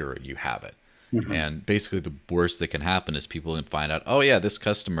secure and you have it. And basically the worst that can happen is people can find out, oh yeah, this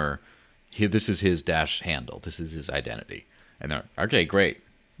customer, this is his Dash handle, this is his identity. And they're, okay, great.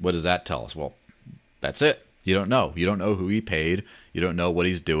 What does that tell us? Well, that's it. You don't know. You don't know who he paid. You don't know what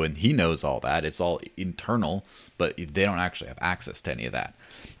he's doing. He knows all that. It's all internal, but they don't actually have access to any of that.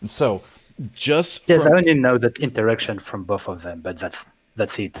 And so just Yes, I from, only know that interaction from both of them, but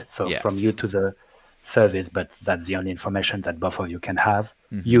that's it. So Yes. from you to the service, but that's the only information that both of you can have.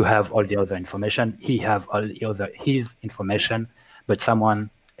 You have all the other information. He have all the other his information, but someone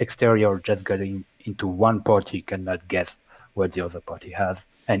exterior just getting into one party cannot guess what the other party has.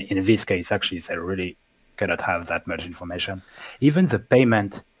 And in this case, actually, they really cannot have that much information. Even the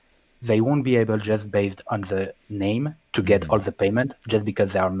payment, they won't be able just based on the name to get all the payment just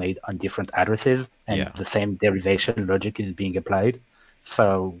because they are made on different addresses and Yeah. the same derivation logic is being applied.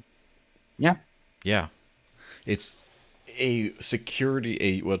 So, yeah. yeah, it's a security,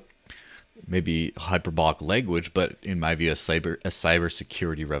 a what maybe hyperbolic language, but in my view, a cyber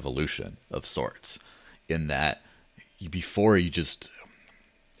security revolution of sorts. In that, before you just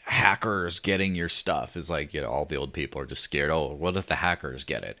hackers getting your stuff is like, you know, all the old people are just scared. Oh, what if the hackers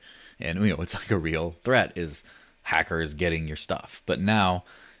get it? And you know, it's like a real threat is hackers getting your stuff. But now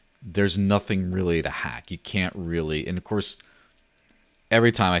there's nothing really to hack. You can't really, and of course,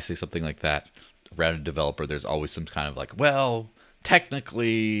 every time I say something like that around a developer, there's always some kind of like, well,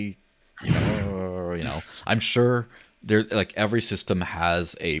 technically, you know, I'm sure there's like every system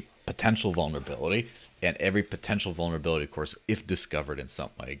has a potential vulnerability, and every potential vulnerability, of course, if discovered in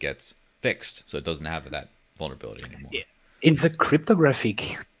some way, gets fixed, so it doesn't have that vulnerability anymore. In the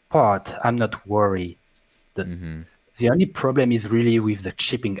cryptographic part, I'm not worried. The only problem is really with the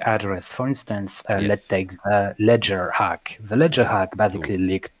shipping address. For instance, let's Yes. take the Ledger hack. The Ledger hack basically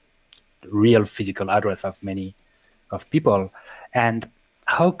leaked real physical address of many of people. And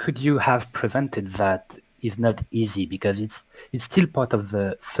how could you have prevented that is not easy because it's still part of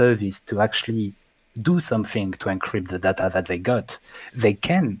the service to actually do something to encrypt the data that they got. They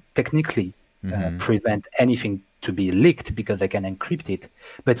can technically prevent anything to be leaked because they can encrypt it.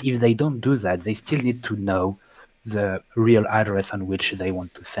 But if they don't do that, they still need to know the real address on which they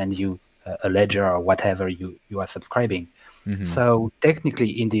want to send you a ledger or whatever you are subscribing. So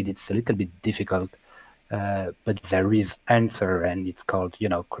technically, indeed, it's a little bit difficult, but there is answer, and it's called,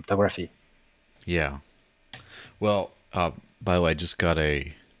 cryptography. Yeah. Well, by the way, I just got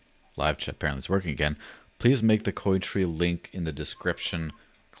a live chat. Apparently, it's working again. Please make the CoinTree link in the description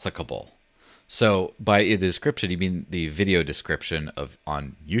clickable. So, by the description, you mean the video description of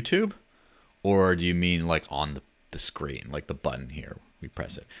on YouTube, or do you mean like on the screen, like the button here? We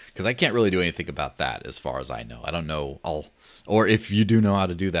press it, because I can't really do anything about that as far as I know. I don't know. Or if you do know how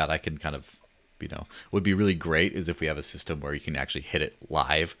to do that, I can kind of, would be really great is if we have a system where you can actually hit it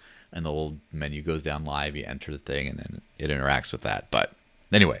live and the little menu goes down live, you enter the thing, and then it interacts with that. But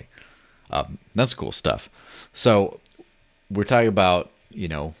anyway, that's cool stuff. So we're talking about,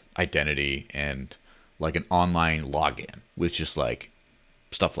 identity and like an online login with just like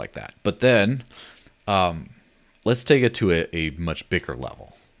stuff like that. But then let's take it to a much bigger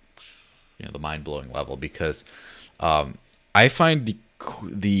level, the mind-blowing level, because I find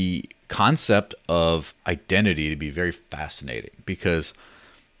the concept of identity to be very fascinating, because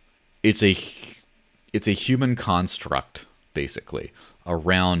it's a human construct basically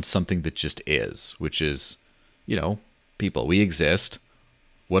around something that just is, which is, people. We exist.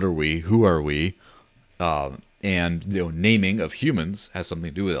 What are we? Who are we? And naming of humans has something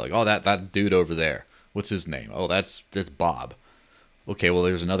to do with it. Like, oh, that dude over there, what's his name? Oh, that's Bob. Okay, well,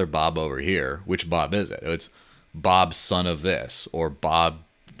 there's another Bob over here. Which Bob is it? It's Bob, son of this, or Bob,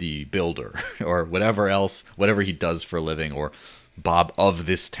 the builder or whatever else, whatever he does for a living, or Bob of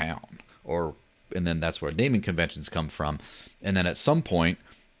this town, or and then that's where naming conventions come from. And then at some point,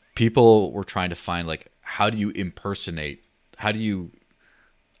 people were trying to find like how do you impersonate, how do you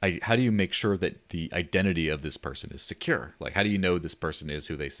how do you make sure that the identity of this person is secure? Like how do you know this person is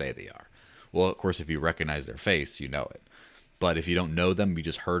who they say they are? Well, of course, if you recognize their face, you know it. But if you don't know them, you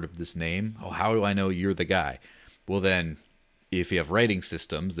just heard of this name. Oh, how do I know you're the guy? Well, then if you have writing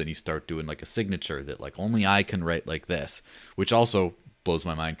systems, then you start doing like a signature that like only I can write like this, which also blows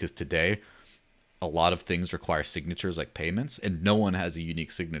my mind because today a lot of things require signatures like payments, and no one has a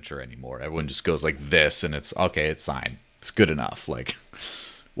unique signature anymore. Everyone just goes like this and it's okay, it's signed. It's good enough. Like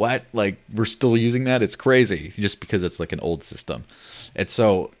what? Like we're still using that? It's crazy just because it's like an old system. And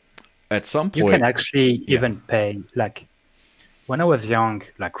so at some You can point, actually yeah. even pay, like when I was young,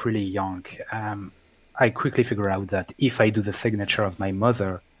 like really young, I quickly figured out that if I do the signature of my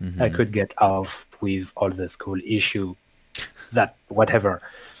mother, I Hmm. could get off with all the school issue, that whatever.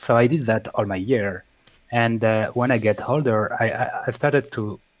 So I did that all my year. And when I get older, I started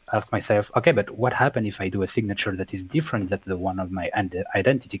to ask myself, okay, but what happens if I do a signature that is different than the one of my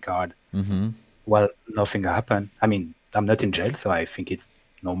identity card? Hmm. Well, nothing happened. I mean, I'm not in jail, so I think it's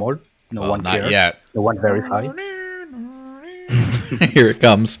normal. No Well, one not cares. yet. No one verified. Here it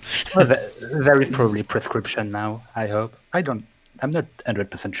comes. Well, there is probably prescription now, I hope. I'm not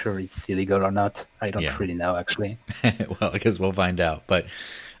 100% sure it's illegal or not. I don't Yeah. really know, actually. Well, I guess we'll find out. But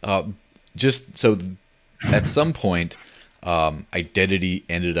uh, just so at some point, identity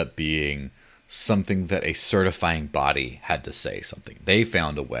ended up being something that a certifying body had to say something. They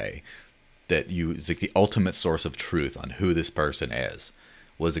found a way that you it's like the ultimate source of truth on who this person is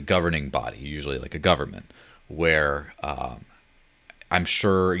was a governing body, usually like a government, where I'm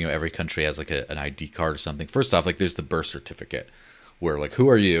sure every country has like an ID card or something. First off, like there's the birth certificate, where like who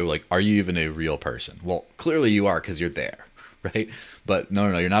are you? Like are you even a real person? Well, clearly you are because you're there, right? But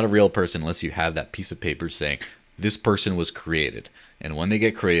no, you're not a real person unless you have that piece of paper saying this person was created, and when they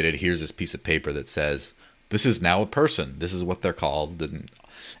get created, here's this piece of paper that says this is now a person. This is what they're called,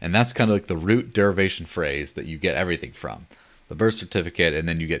 and that's kind of like the root derivation phrase that you get everything from the birth certificate, and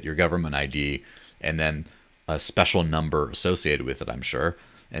then you get your government ID, and then a special number associated with it, I'm sure.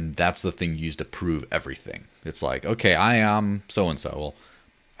 And that's the thing used to prove everything. It's like, okay, I am so and so. Well,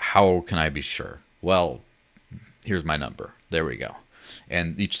 how can I be sure? Well, here's my number. There we go.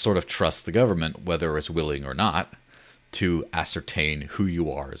 And each sort of trusts the government, whether it's willing or not, to ascertain who you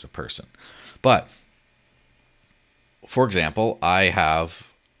are as a person. But for example,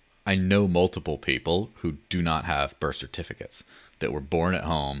 I know multiple people who do not have birth certificates that were born at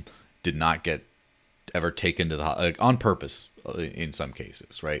home, did not get ever taken to the like, on purpose in some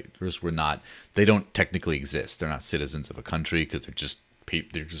cases, right? Just were not. They don't technically exist. They're not citizens of a country because they're just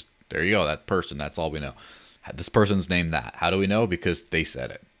there. You go. That person. That's all we know. This person's named that. How do we know? Because they said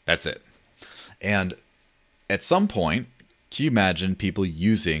it. That's it. And at some point, can you imagine people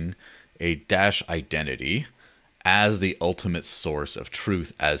using a dash identity as the ultimate source of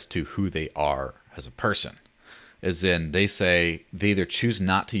truth as to who they are as a person? As in, they say they either choose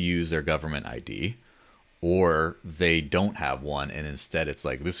not to use their government ID or they don't have one, and instead it's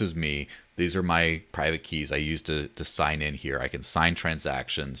like, this is me. These are my private keys I use to sign in here. I can sign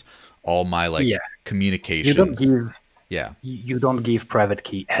transactions, all my like Yeah, you don't communications. give Yeah. you don't give private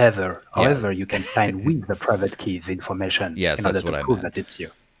key ever. Yeah. However, you can sign with the private keys information Yes, in order that's to what I prove that meant. it's you.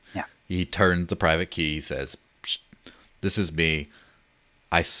 Yeah. He turns the private key, he says, "Psst, this is me.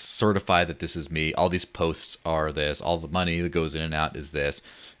 I certify that this is me. All these posts are this. All the money that goes in and out is this."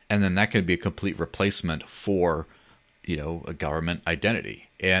 And then that could be a complete replacement for, a government identity.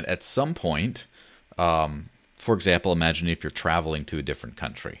 And at some point, for example, imagine if you're traveling to a different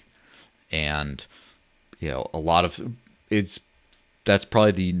country and, a lot of it's that's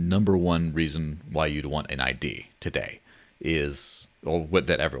probably the number one reason why you'd want an ID today is or what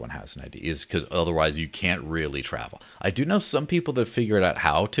that everyone has an ID is because otherwise you can't really travel. I do know some people that figured out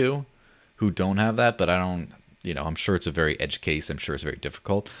how to who don't have that, but I don't I'm sure it's a very edge case. I'm sure it's very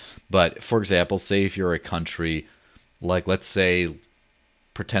difficult. But for example, say if you're a country like let's say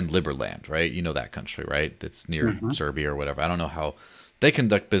pretend Liberland, right? You know that country, right? That's near Hmm. Serbia or whatever. I don't know how they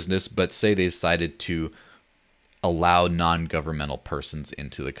conduct business, but say they decided to allow non-governmental persons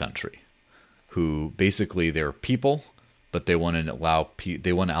into the country who basically they're people, but they want to allow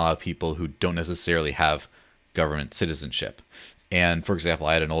people who don't necessarily have government citizenship. And for example,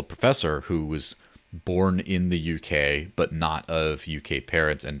 I had an old professor who was born in the UK but not of UK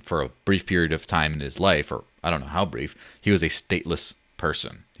parents, and for a brief period of time in his life, or I don't know how brief, he was a stateless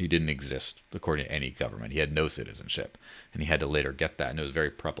person. He didn't exist according to any government. He had no citizenship, and he had to later get that, and it was very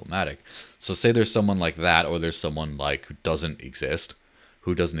problematic. So say there's someone like that, or there's someone like who doesn't exist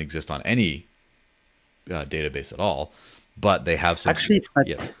on any database at all, but they have some. Actually, it's not.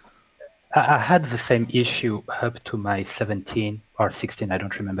 Yes. I had the same issue up to my 17 or 16, I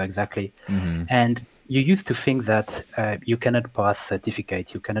don't remember exactly. And you used to think that you cannot pass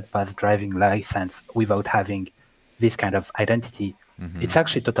certificate, you cannot pass driving license without having this kind of identity. It's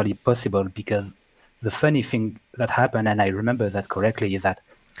actually totally possible, because the funny thing that happened, and I remember that correctly, is that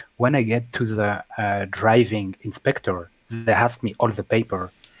when I get to the driving inspector, they asked me all the paper,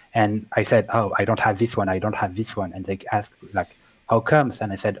 and I said, "Oh, I don't have this one, I don't have this one," and they asked like, "How comes?" And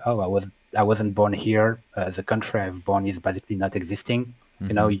I said, "Oh, I wasn't born here. The country I've born is basically not existing.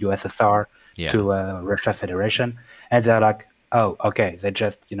 You know, USSR Yeah. to Russia Federation." And they're like, "Oh, okay." They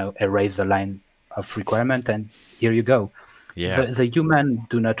just erase the line of requirement, and here you go. Yeah. The human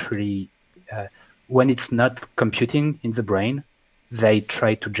do not really, when it's not computing in the brain, they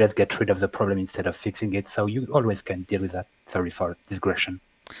try to just get rid of the problem instead of fixing it. So you always can deal with that. Sorry for digression.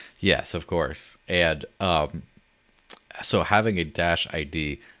 Yes, of course. And so having a Dash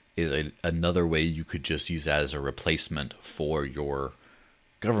ID is another way you could just use that as a replacement for your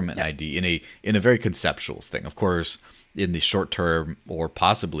government ID in a very conceptual thing. Of course, in the short term, or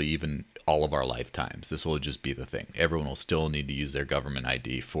possibly even all of our lifetimes, this will just be the thing. Everyone will still need to use their government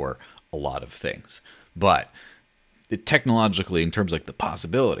ID for a lot of things. But technologically, in terms of like the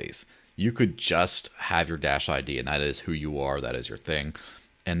possibilities, you could just have your Dash ID, and that is who you are. That is your thing,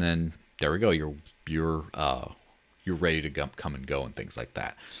 and then there we go. You're ready to come and go and things like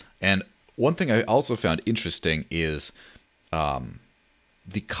that. And one thing I also found interesting is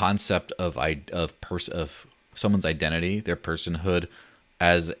the concept of someone's identity, their personhood,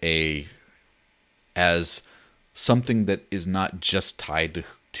 as something that is not just tied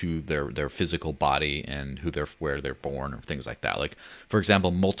to their physical body and where they're born or things like that. Like, for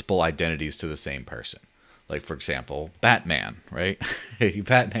example, multiple identities to the same person. Like, for example, Batman, right?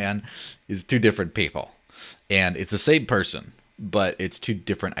 Batman is two different people, and it's the same person, but it's two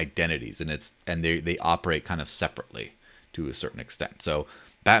different identities, and they operate kind of separately to a certain extent. So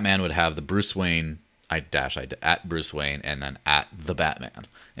Batman would have the Bruce Wayne at Bruce Wayne, and then at the Batman,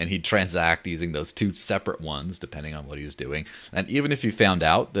 and he'd transact using those two separate ones depending on what he was doing. And even if you found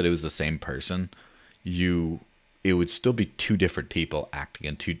out that it was the same person, it would still be two different people acting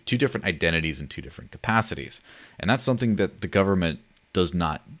in two different identities in two different capacities. And that's something that the government does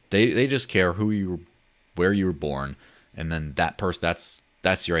not. They just care where you were born, and then that person,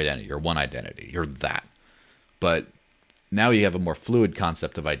 that's your identity, your one identity, you're that. But now you have a more fluid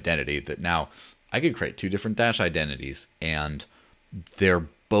concept of identity, that now I could create two different Dash identities, and they're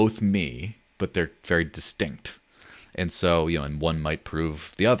both me, but they're very distinct. And so, and one might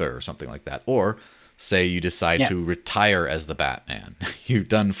prove the other or something like that. Or say you decide to retire as the Batman. You've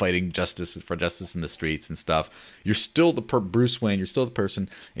done fighting justice in the streets and stuff. You're still the Bruce Wayne, you're still the person,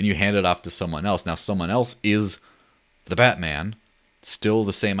 and you hand it off to someone else. Now someone else is the Batman, still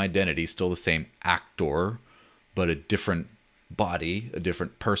the same identity, still the same actor, but a different body, a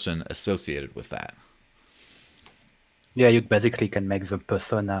different person associated with that. Yeah, you basically can make the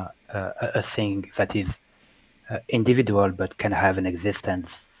persona a thing that is individual but can have an existence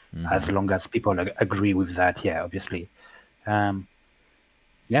as long as people agree with that. Yeah, obviously.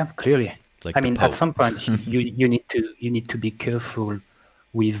 Yeah, clearly. Like I mean, at some point, you need to be careful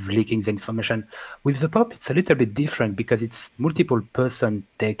with leaking the information. With the Pope, it's a little bit different because it's multiple person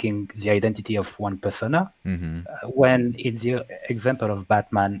taking the identity of one persona. When in the example of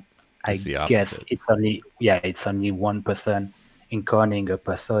Batman, I guess it's only one person incarnating a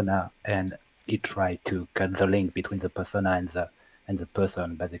persona, and he tried to cut the link between the persona and the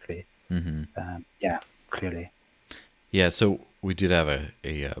person, basically. Yeah, clearly. Yeah, so we did have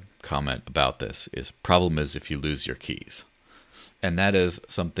a comment about this. Problem is if you lose your keys. And that is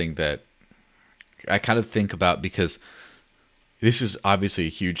something that I kind of think about, because this is obviously a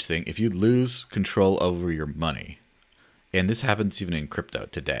huge thing. If you lose control over your money, and this happens even in crypto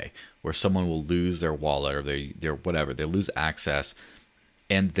today, where someone will lose their wallet or their whatever, they lose access,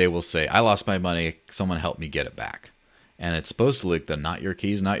 and they will say, "I lost my money, someone help me get it back." And it's supposed to look the not your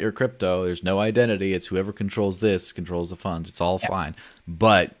keys, not your crypto. There's no identity. It's whoever controls this, controls the funds. It's all fine.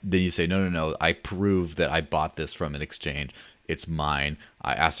 But then you say, no. I prove that I bought this from an exchange. It's mine.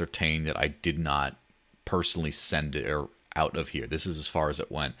 I ascertain that I did not personally send it out of here. This is as far as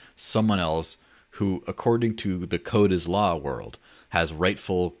it went. Someone else who, according to the code is law world, has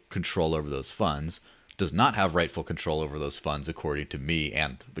rightful control over those funds, does not have rightful control over those funds according to me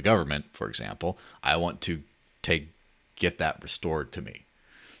and the government, for example. I want to get that restored to me.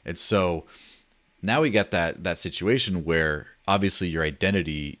 And so now we get that situation where obviously your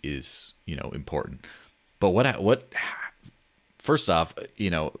identity is, important. But what first off,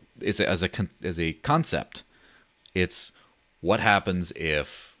 it's as a concept, it's what happens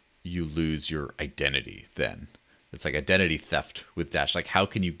if you lose your identity then? It's like identity theft with Dash. Like how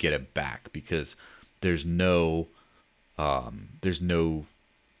can you get it back? Because there's no there's no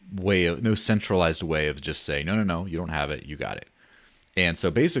centralized way of just saying, no, you don't have it, you got it. And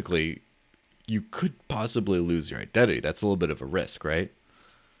so basically you could possibly lose your identity. That's a little bit of a risk, right?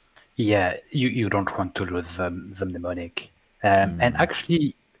 Yeah, you don't want to lose the mnemonic. And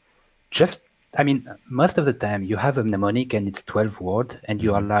actually, just, I mean, most of the time you have a mnemonic and it's 12 word, and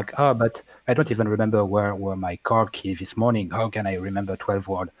you are like, oh, but I don't even remember where were my car keys this morning. How can I remember 12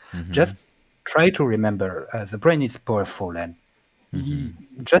 word? Just try to remember. The brain is powerful, and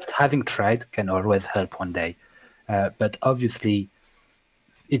just having tried can always help one day. But obviously,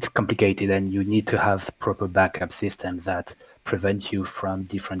 it's complicated, and you need to have proper backup systems that prevent you from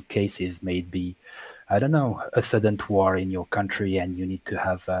different cases. Maybe, I don't know, a sudden war in your country, and you need to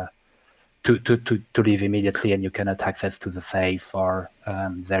have to leave immediately, and you cannot access to the safe, or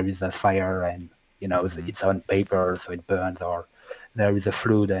there is a fire, and it's on paper, so it burns, or there is a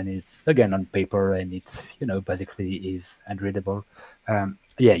flood, and it's again on paper, and it's basically is unreadable.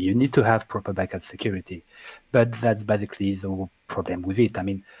 Yeah, you need to have proper backup security, but that's basically the whole problem with it. I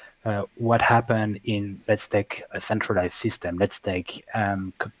mean, what happened in, let's take a centralized system, let's take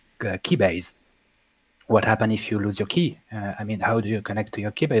Keybase. What happened if you lose your key? I mean, how do you connect to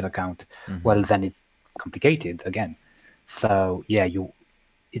your Keybase account? Well, then it's complicated again. So yeah,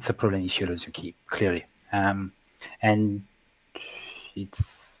 it's a problem if you lose your key, clearly. And it's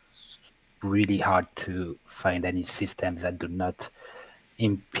really hard to find any systems that do not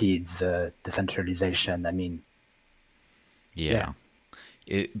impede the decentralization. I mean, Yeah.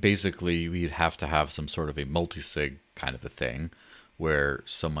 It basically we'd have to have some sort of a multi-sig kind of a thing where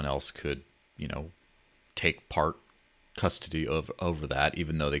someone else could, take part custody of over that,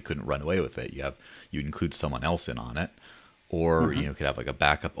 even though they couldn't run away with it. You include someone else in on it, or could have like a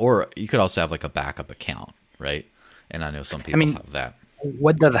backup, or you could also have like a backup account, right? And I know some I people mean, have that.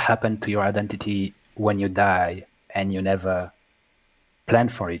 what does happen to your identity when you die and you never plan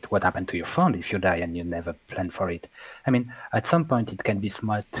for it? What happened to your phone if you die and you never plan for it? I mean, at some point it can be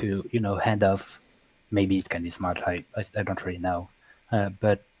smart to, hand off. Maybe it can be smart. I don't really know.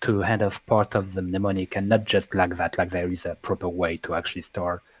 But to hand off part of the mnemonic, and not just like that, like there is a proper way to actually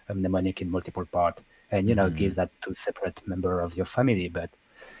store a mnemonic in multiple parts, and give that to separate member of your family. But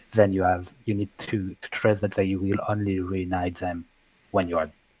then you need to trust that they will only reunite them when you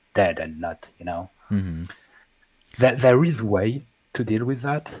are dead, and not, there is a way to deal with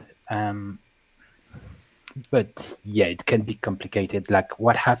that. But yeah, it can be complicated. Like,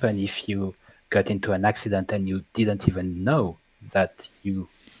 what happened if you got into an accident and you didn't even know that you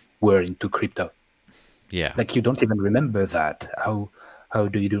were into crypto? Yeah. Like, you don't even remember that. How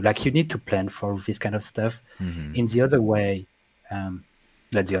do you do? Like, you need to plan for this kind of stuff. In the other way,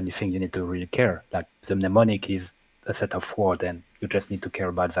 that's the only thing you need to really care. Like, the mnemonic is a set of words, and you just need to care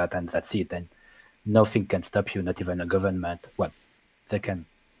about that, and that's it. And nothing can stop you, not even a government. Well, they can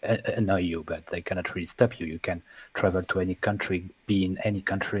annoy you, but they cannot really stop you. You can travel to any country, be in any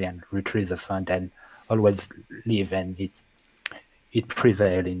country, and retrieve the fund, and always live. And it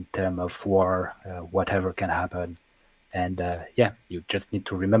prevail in terms of war. Whatever can happen. And yeah, you just need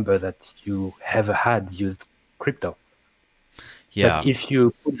to remember that you ever had used crypto. Yeah. But if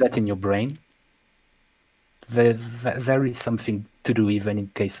you put that in your brain, there is something to do even in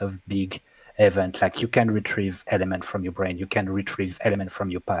case of big event. Like, you can retrieve element from your brain, you can retrieve element from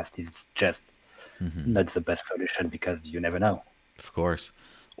your past. It's just not the best solution, because you never know. Of course.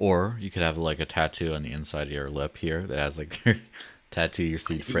 Or you could have like a tattoo on the inside of your lip here that has like tattoo your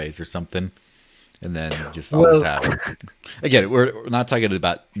seed phrase or something. And then you just always have it. Again, we're not talking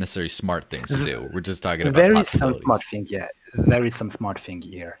about necessarily smart things to do. We're just talking about there is some possibilities. smart thing, yeah. There is some smart thing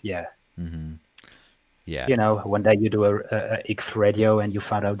here, yeah. Yeah. One day you do a X radio and you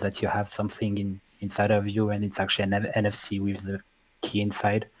find out that you have something inside of you, and it's actually an NFC with the key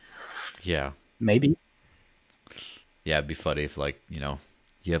inside. Yeah. Maybe. Yeah, it'd be funny if like,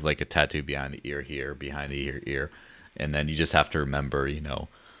 you have like a tattoo behind the ear here, behind the ear, and then you just have to remember,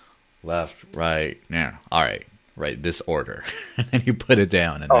 left, right, yeah, all right, this order, and then you put it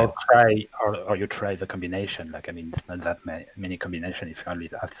down, and Or you try the combination. Like, I mean, it's not that many combination if you only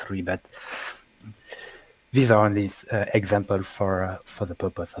have three, but these are only examples for the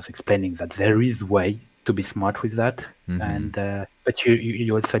purpose of explaining that there is way to be smart with that. Mm-hmm. And but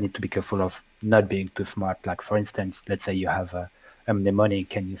you also need to be careful of not being too smart. Like for instance, let's say you have a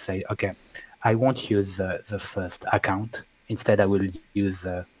mnemonic and you say, okay, I won't use the first account. Instead, I will use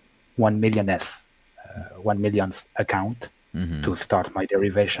 1 millionth account Mm-hmm. to start my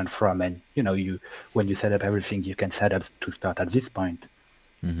derivation from. And you when you set up everything, you can set up to start at this point.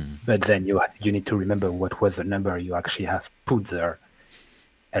 Mm-hmm. But then you need to remember what was the number you actually have put there.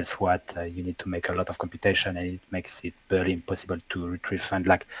 Else what you need to make a lot of computation, and it makes it barely impossible to retrieve fund.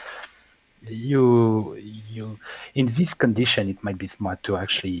 Like you in this condition, it might be smart to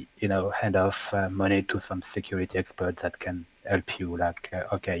actually hand off money to some security expert that can help you. Like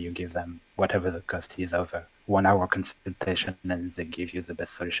okay, you give them whatever the cost is of a 1 hour consultation, and they give you the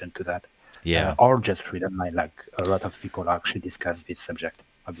best solution to that. Yeah, Or just read online. Like a lot of people actually discuss this subject.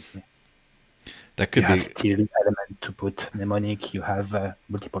 Obviously, that you could have be still element to put mnemonic. You have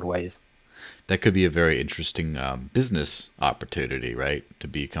multiple ways. that could be a very interesting business opportunity, right? To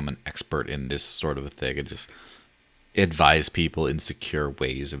become an expert in this sort of a thing and just advise people in secure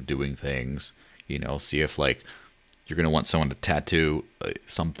ways of doing things. See if like you're gonna want someone to tattoo a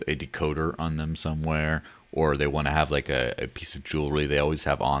decoder on them somewhere, or they want to have like a piece of jewelry they always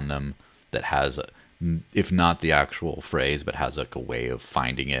have on them that has, if not the actual phrase, but has like a way of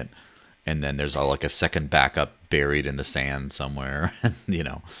finding it. And then there's like a second backup buried in the sand somewhere.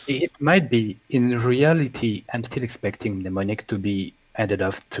 It might be. In reality, I'm still expecting mnemonic to be handed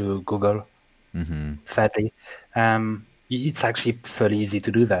off to Google, Mm-hmm. sadly. It's actually fairly easy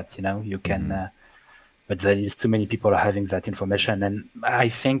to do that, you can, Mm-hmm. but there is too many people having that information. And I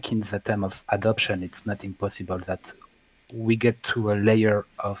think in the term of adoption, it's not impossible that we get to a layer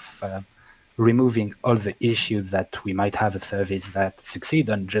of removing all the issues that we might have a service that succeed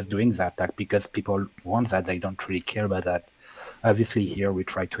on just doing that, like because people want that, they don't really care about that. Obviously, here we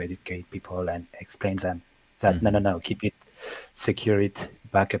try to educate people and explain them that no, no, Mm-hmm. no, keep it, secure it,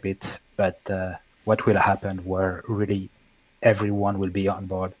 backup it. But what will happen where really everyone will be on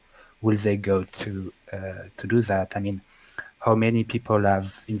board? Will they go to do that? I mean, how many people have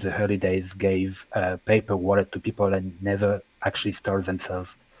in the early days gave a paper wallet to people and never actually store themselves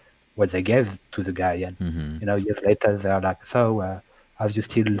what they gave to the guy? And Mm-hmm. years later they're like, so have you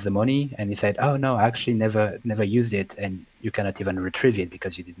still the money? And he said, oh no, I actually never used it, and you cannot even retrieve it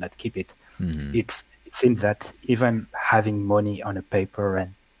because you did not keep it. Mm-hmm. It seems that even having money on a paper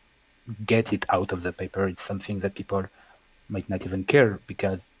and get it out of the paper, it's something that people might not even care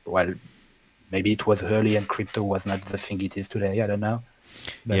because, well, maybe it was early and crypto was not the thing it is today. I don't know,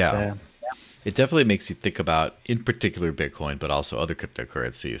 but Yeah. It definitely makes you think about, in particular, Bitcoin, but also other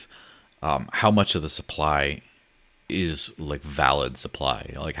cryptocurrencies, how much of the supply is like valid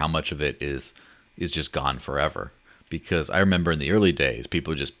supply, like how much of it is just gone forever. Because I remember in the early days,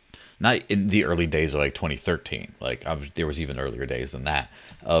 people just, not in the early days of like 2013, like there was even earlier days than that,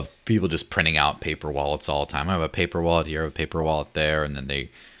 of people just printing out paper wallets all the time. I have a paper wallet here, I have a paper wallet there, and then they,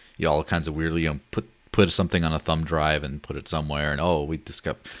 all kinds of weirdly, put something on a thumb drive and put it somewhere, and oh, we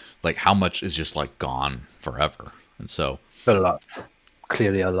discovered like how much is just like gone forever. And so, a lot,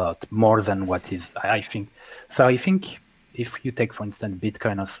 clearly a lot more than what is. I think so. I think if you take, for instance,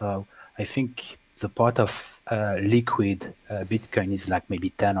 Bitcoin or so, I think the part of liquid Bitcoin is like maybe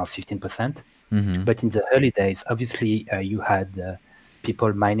 10 or 15%. mm-hmm. But in the early days, obviously, you had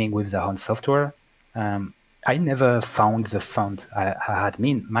people mining with their own software. I never found the fund I had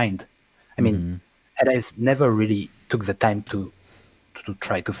mined. I mean, Mm-hmm. and I've never really took the time to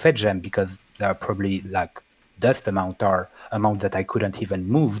try to fetch them because they are probably like dust amount or amount that I couldn't even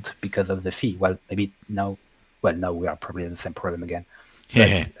moved because of the fee. Well, maybe now, well, now we are probably in the same problem again. But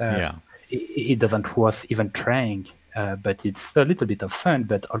Yeah. it doesn't worth even trying. But it's a little bit of fun.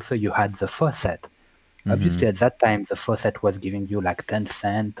 But also you had the faucet. Mm-hmm. Obviously, at that time, the faucet was giving you like 10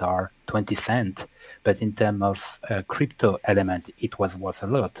 cent or 20 cent. But in terms of crypto element, it was worth a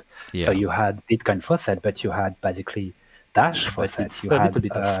lot. So Yeah. you had Bitcoin faucet, but you had basically Dash But faucet. it's You a had little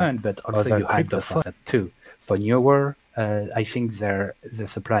bit of fun, but also other you had crypto the faucet too. For newer, I think the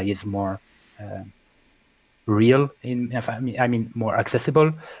supply is more uh, real I mean more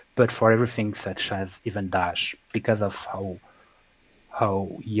accessible, but for everything such as even Dash, because of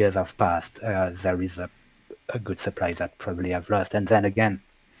how years have passed, there is a good supply that probably have lost. And then again,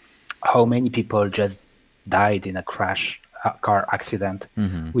 how many people just died in a crash car accident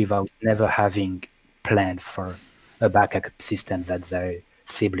Mm-hmm. without never having planned for a backup system that their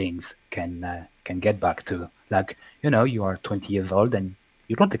siblings can get back to. Like, you are 20 years old and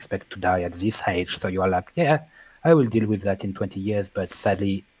you don't expect to die at this age, so you are like, yeah, I will deal with that in 20 years. But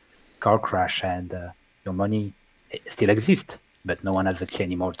sadly, car crash and your money still exist, but no one has the key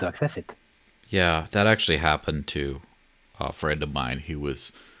anymore to access it. Yeah, that actually happened to a friend of mine. He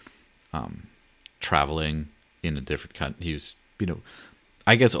was traveling in a different country. He was,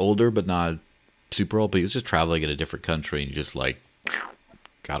 I guess older, but not super old. But he was just traveling in a different country, and he just like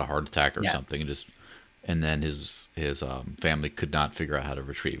got a heart attack or Yeah. something, and then his family could not figure out how to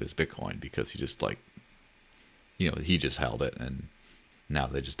retrieve his Bitcoin because he just like he just held it, and now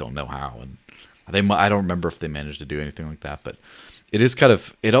they just don't know how. And I don't remember if they managed to do anything like that, but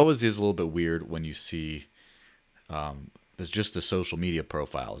it always is a little bit weird when you see there's just the social media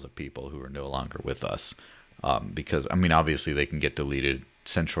profiles of people who are no longer with us, because I mean obviously they can get deleted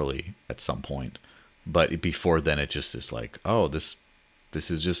centrally at some point, but before then it just is like, oh, this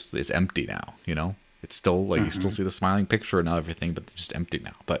is just, it's empty now, it's still like you still Hmm. see the smiling picture and everything, but it's just empty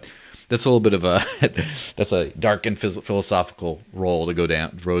now. But that's a little bit of a that's a dark and philosophical road to go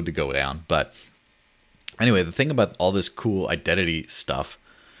down. But anyway, the thing about all this cool identity stuff,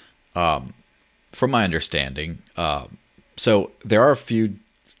 from my understanding, so there are a few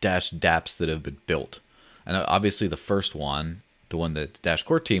Dash dApps that have been built, and obviously the first one, the one that the Dash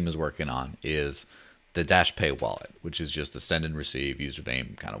core team is working on, is the Dash Pay wallet, which is just a send and receive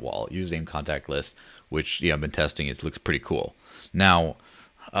username kind of wallet, username contact list, which I've been testing. It looks pretty cool. Now,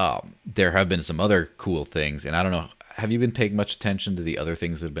 there have been some other cool things, and I don't know. Have you been paying much attention to the other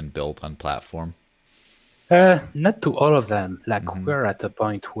things that have been built on platform? Not to all of them. Like Hmm. we're at a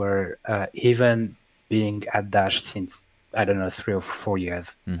point where even being at Dash since I don't know 3 or 4 years,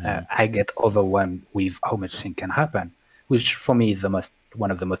 Hmm. I get overwhelmed with how much thing can happen, which for me is the most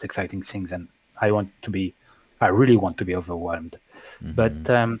one of the most exciting things, and I really want to be overwhelmed. But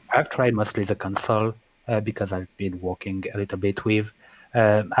Hmm. I've tried mostly the console because I've been working a little bit with.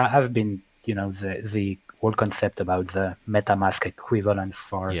 I've been, the whole concept about the MetaMask equivalent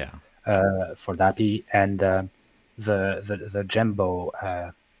Yeah. for Dappy and the Jumbo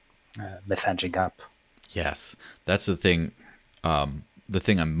messaging app. Yes, that's the thing. The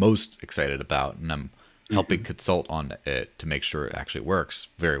thing I'm most excited about, and I'm helping Hmm. consult on it to make sure it actually works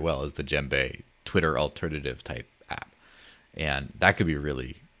very well, is the Djembe Twitter alternative type app, and that could be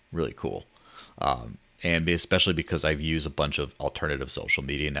really, really cool. And especially because I've used a bunch of alternative social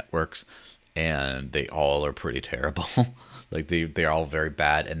media networks, and they all are pretty terrible. Like they're all very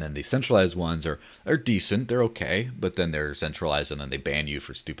bad, and then the centralized ones are decent, they're okay, but then they're centralized, and then they ban you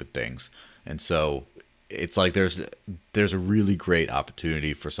for stupid things. And so it's like there's a really great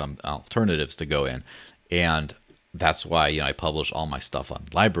opportunity for some alternatives to go in, and that's why I publish all my stuff on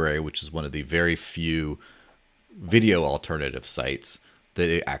Library, which is one of the very few video alternative sites that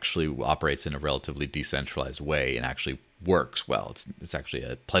it actually operates in a relatively decentralized way and actually works well. It's actually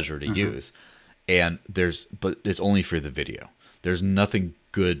a pleasure to Hmm. use. And but it's only for the video. There's nothing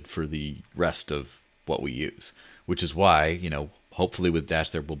good for the rest of what we use, which is why, hopefully with Dash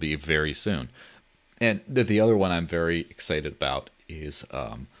there will be very soon. And the other one I'm very excited about is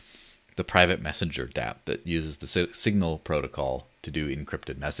the private messenger dApp that uses the Signal protocol to do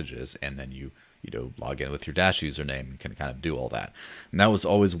encrypted messages, and then you log in with your Dash username and can kind of do all that. And that was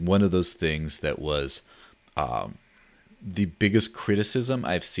always one of those things that was the biggest criticism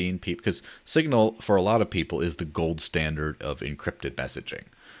I've seen people, because Signal for a lot of people is the gold standard of encrypted messaging,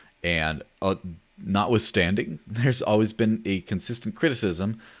 and notwithstanding, there's always been a consistent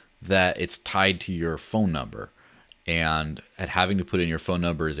criticism that it's tied to your phone number, and at having to put in your phone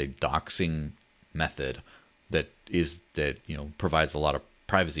number is a doxing method that provides a lot of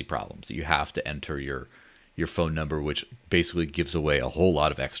privacy problems. You have to enter your phone number, which basically gives away a whole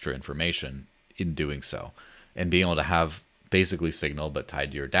lot of extra information in doing so. And being able to have basically Signal but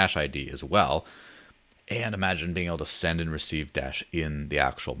tied to your Dash ID as well. And imagine being able to send and receive Dash in the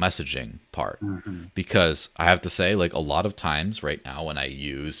actual messaging part. Hmm. Because I have to say, like a lot of times right now when I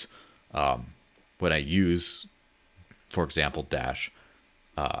use, for example, Dash,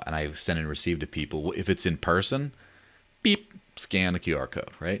 and I send and receive to people, if it's in person, beep, scan the QR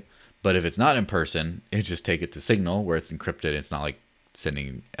code, right? But if it's not in person, it just take it to Signal where it's encrypted. It's not like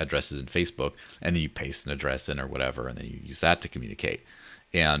sending addresses in Facebook, and then you paste an address in or whatever, and then you use that to communicate.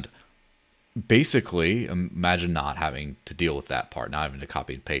 And basically, imagine not having to deal with that part, not having to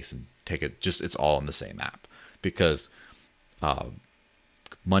copy and paste and take it. Just it's all in the same app, because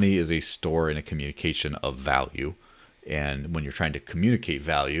money is a store and a communication of value. And when you're trying to communicate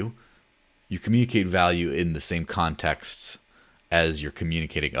value, you communicate value in the same contexts as you're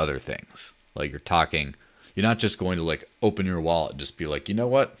communicating other things. Like you're not just going to like open your wallet and just be like, you know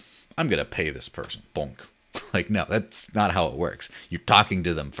what? I'm going to pay this person. Bonk. Like, no, that's not how it works. You're talking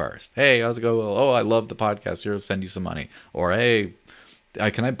to them first. Hey, how's it going? Oh, I love the podcast. Here, I'll send you some money. Or, hey,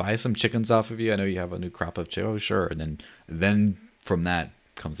 can I buy some chickens off of you? I know you have a new crop of chickens. Oh, sure. And then from that,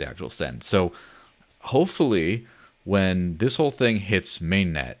 comes the actual send. So hopefully when this whole thing hits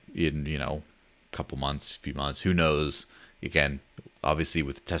mainnet in, a couple months, few months, who knows, again, obviously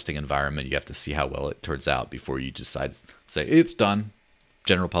with the testing environment, you have to see how well it turns out before you decide to say it's done.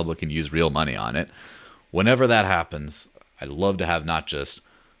 General public can use real money on it. Whenever that happens, I'd love to have not just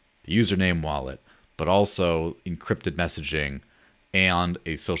the username wallet, but also encrypted messaging and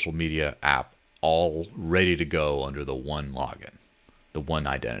a social media app all ready to go under the one login, the one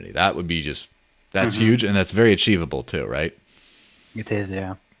identity. That would be that's huge, and that's very achievable too, right? It is,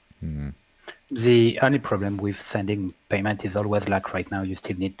 yeah. The only problem with sending payment is always like right now, you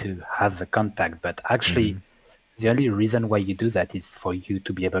still need to have the contact, but actually, the only reason why you do that is for you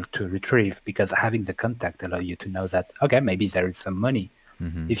to be able to retrieve, because having the contact allow you to know that, okay, maybe there is some money.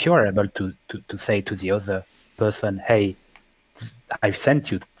 If you are able to say to the other person, hey, I've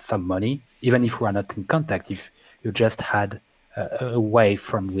sent you some money, even if we are not in contact, if you just had a way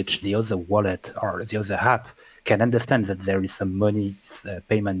from which the other wallet or the other app can understand that there is some money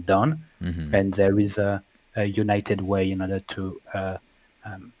payment done, and there is a united way in order to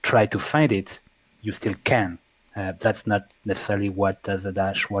try to find it, you still can. That's not necessarily what the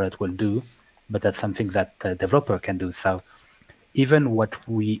Dash wallet will do, but that's something that the developer can do. So even what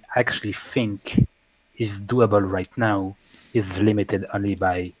we actually think is doable right now is limited only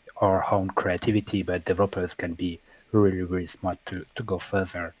by our own creativity, but developers can be really, really smart to go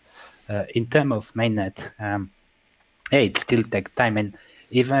further. In terms of mainnet, it still takes time, and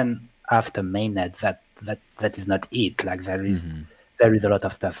even after mainnet, that is not it. Like there is a lot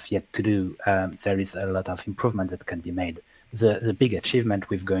of stuff yet to do. There is a lot of improvement that can be made. The big achievement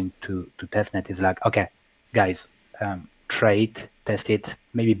with going to testnet is like, okay, guys, try it, test it,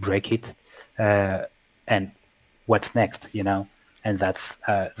 maybe break it, and what's next, And that's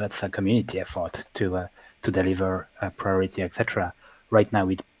a community effort to deliver priority, etc. Right now,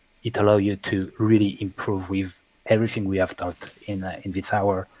 it allows you to really improve with everything we have talked in this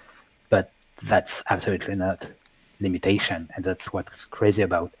hour, but that's absolutely not limitation, and that's what's crazy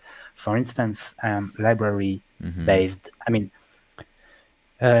about. For instance, library based. I mean,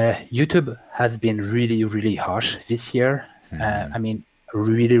 YouTube has been really, really harsh this year. I mean,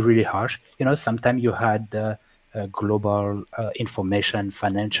 really, really harsh. Sometimes you had global information,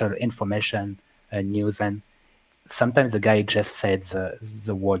 financial information, news, and sometimes the guy just said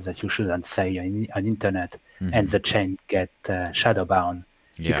the words that you shouldn't say on internet, and the chain get shadow bound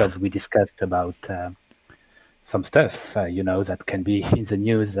because we discussed about some stuff, that can be in the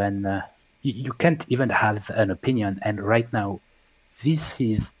news, and you can't even have an opinion. And right now, this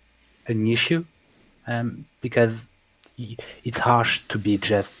is an issue because it's harsh to be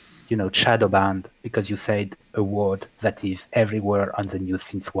just shadow banned because you said a word that is everywhere on the news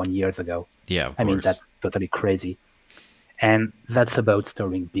since 1 year ago. Yeah, of I mean, course. that's totally crazy. And that's about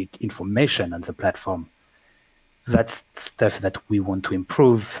storing big information on the platform. That's stuff that we want to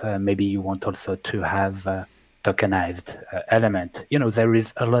improve. Maybe you want also to have tokenized element. There is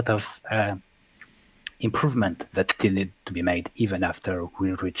a lot of improvement that still need to be made even after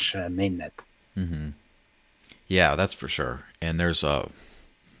we reach mainnet. Yeah, that's for sure. And there's a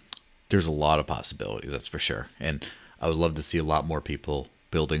lot of possibilities, that's for sure. And I would love to see a lot more people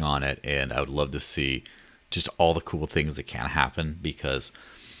building on it, and I would love to see just all the cool things that can happen, because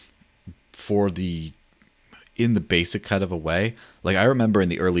in the basic kind of a way, like I remember in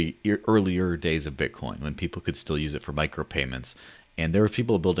the earlier days of Bitcoin when people could still use it for micropayments, and there were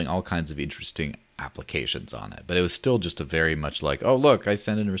people building all kinds of interesting applications on it, but it was still just a very much like, oh look, I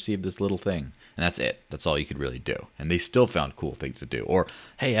sent and received this little thing, and that's it. That's all you could really do. And they still found cool things to do. Or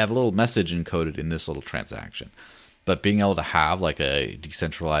hey, I have a little message encoded in this little transaction. But being able to have like a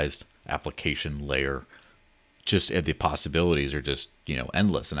decentralized application layer, just the possibilities are just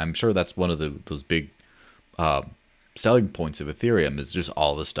endless. And I'm sure that's one of those big selling points of Ethereum, is just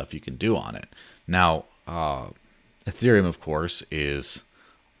all the stuff you can do on it. Now, Ethereum, of course, is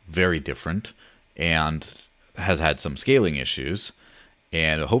very different and has had some scaling issues,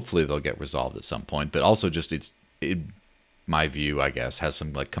 and hopefully they'll get resolved at some point. But also just my view, I guess, has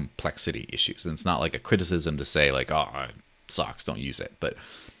some like complexity issues. And it's not like a criticism to say like, oh, it sucks, don't use it. But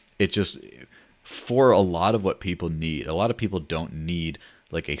it just, for a lot of what people need, a lot of people don't need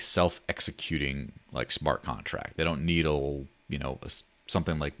like a self-executing like smart contract. They don't need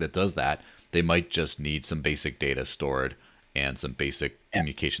something like that does that. They might just need some basic data stored and some basic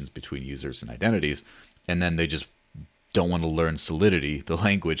communications between users and identities. And then they just don't want to learn Solidity, the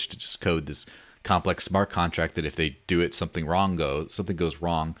language, to just code this complex smart contract that if they do it, something goes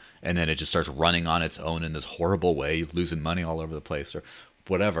wrong, and then it just starts running on its own in this horrible way, losing money all over the place or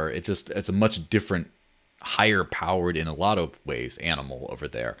whatever. It's a much different higher powered in a lot of ways animal over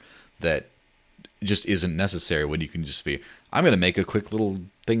there that just isn't necessary when you can just be, I'm going to make a quick little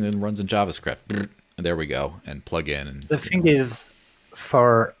thing that runs in JavaScript. And there we go, and plug in, and The thing is,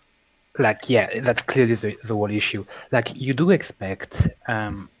 for like, yeah, that's clearly the whole issue. Like, you do expect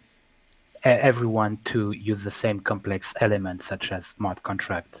everyone to use the same complex elements such as smart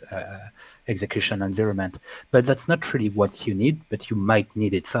contract execution environment, but that's not really what you need, but you might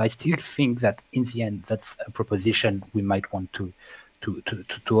need it. So I still think that in the end, that's a proposition we might want to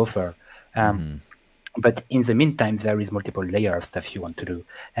offer. But in the meantime, there is multiple layer of stuff you want to do.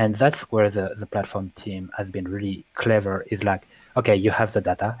 And that's where the platform team has been really clever, is like, okay, you have the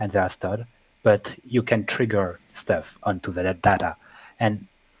data and they are stored, but you can trigger stuff onto the data. And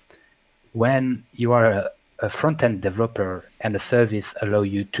when you are a front-end developer and a service allow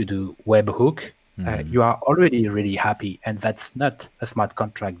you to do webhook, you are already really happy. And that's not a smart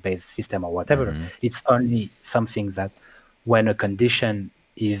contract-based system or whatever. It's only something that when a condition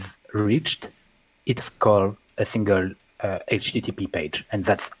is reached, it's called a single HTTP page, and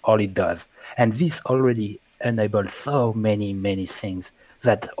that's all it does. And this already enables so many, many things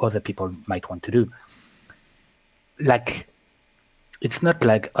that other people might want to do. Like, it's not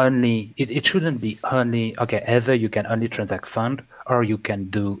like only, it shouldn't be only, okay, either you can only transact fund or you can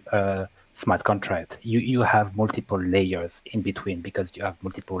do a smart contract. You have multiple layers in between because you have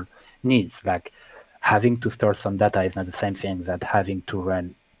multiple needs. Like, having to store some data is not the same thing that having to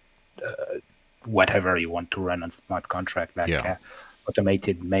run whatever you want to run on smart contract, like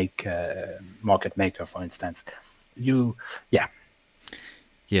automated market maker, for instance. Yeah,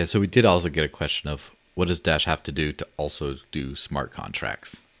 so we did also get a question of, what does Dash have to do to also do smart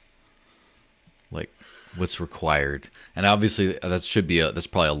contracts? Like, what's required? And obviously, that's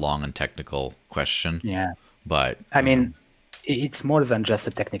probably a long and technical question. Yeah. But I mean, it's more than just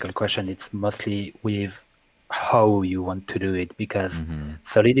a technical question. It's mostly with how you want to do it, because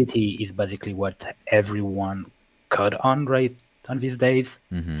Solidity is basically what everyone code on these days.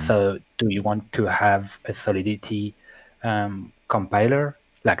 So do you want to have a Solidity compiler,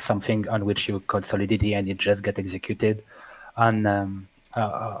 like something on which you code Solidity and it just get executed on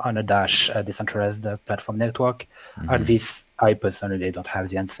a Dash decentralized platform network? On this, I personally don't have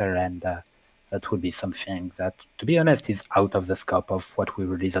the answer, and that would be something that, to be honest, is out of the scope of what we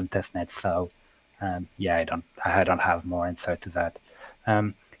release on testnet. So I don't have more answer to that.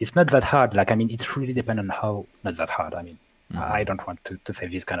 It's not that hard. Like, I mean, it really depends on how. Not that hard. I mean, I don't want to say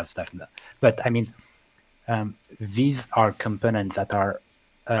this kind of stuff, but I mean, these are components that are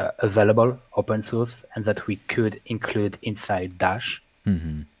available, open source, and that we could include inside Dash.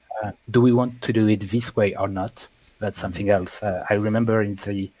 Do we want to do it this way or not? That's something else. I remember in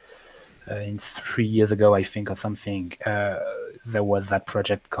 3 years ago, I think, or something, there was that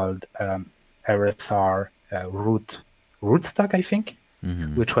project called RSR Rootstack, I think,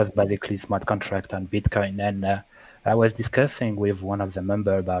 which was basically smart contract on Bitcoin. And I was discussing with one of the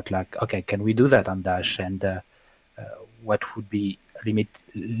members about, like, okay, can we do that on Dash? And what would be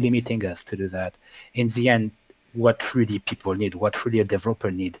limiting us to do that? In the end, what really people need, what really a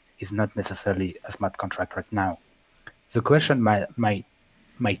developer need, is not necessarily a smart contract right now. The question might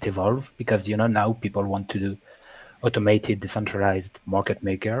evolve, because now people want to do automated decentralized market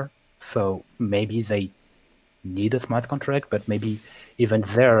maker. So maybe they need a smart contract, but maybe even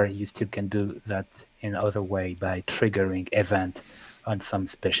there you still can do that in other way by triggering event on some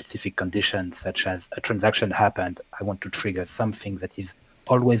specific conditions, such as a transaction happened. I want to trigger something that is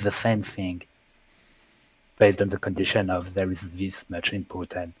always the same thing based on the condition of there is this much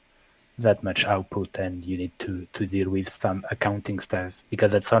input and that much output, and you need to deal with some accounting stuff,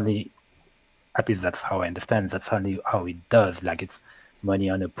 because that's only, at least that's how I understand, that's only how it does. Like, it's money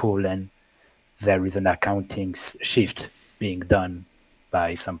on a pool, and there is an accounting shift being done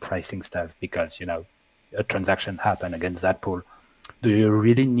by some pricing stuff, because a transaction happened against that pool. Do you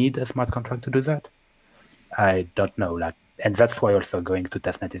really need a smart contract to do that? I don't know. Like, and that's why also going to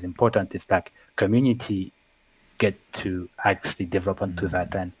testnet is important. It's like community get to actually develop onto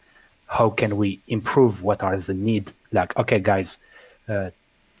that, and how can we improve? What are the need? Like, okay, guys,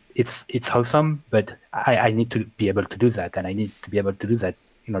 it's awesome, but I need to be able to do that, and I need to be able to do that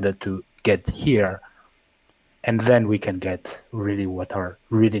in order to get here, and then we can get really what are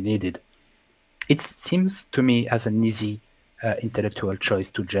really needed. It seems to me as an easy intellectual choice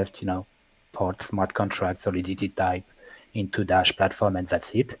to just port smart contract Solidity type into Dash platform, and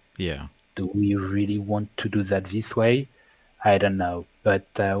that's it. Yeah. Do we really want to do that this way? I don't know. But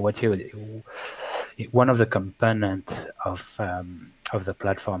one of the components of the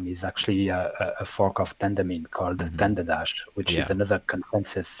platform is actually a fork of Tendermint called Tenderdash, which is another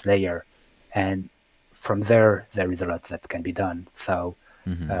consensus layer. And from there, there is a lot that can be done. So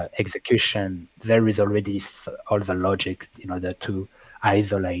execution, there is already all the logic in order to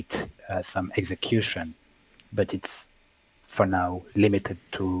isolate some execution, but it's for now limited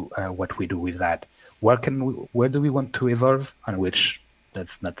to what we do with that. Where do we want to evolve? On which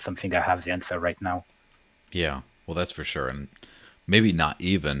that's not something I have the answer right now. Yeah, well, that's for sure, and maybe not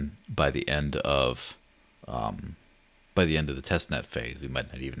even by the end of the testnet phase, we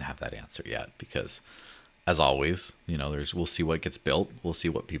might not even have that answer yet, because as always, we'll see what gets built, we'll see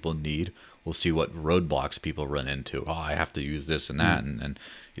what people need, we'll see what roadblocks people run into. Oh, I have to use this and that, and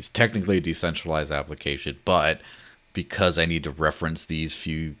it's technically a decentralized application, but because I need to reference these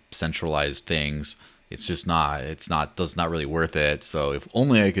few centralized things, it's not really worth it. So if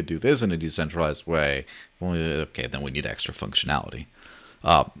only I could do this in a decentralized way, if only, okay, then we need extra functionality.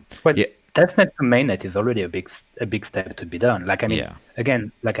 Well, Yeah, testnet to mainnet is already a big step to be done. Like, I mean, yeah,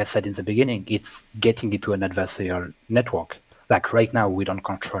 again, like I said in the beginning, it's getting into an adversarial network. Like right now, we don't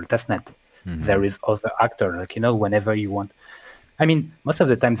control testnet. There is other actor. Like, whenever you want. I mean, most of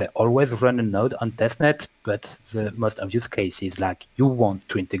the time they always run a node on testnet, but the most obvious case is like you want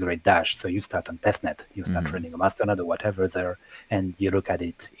to integrate Dash, so you start on testnet, you start running a masternode or whatever there, and you look at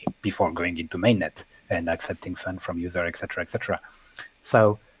it before going into mainnet and accepting funds from user, etc., etc.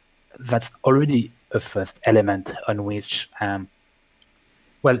 So that's already a first element on which,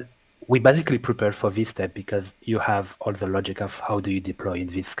 well, we basically prepare for this step because you have all the logic of how do you deploy in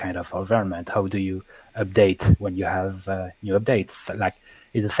this kind of environment, how do you update when you have new updates. Like,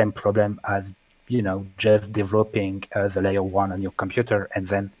 it's the same problem as just developing the layer 1 on your computer and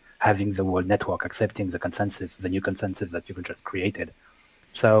then having the whole network accepting the consensus, the new consensus that you just created.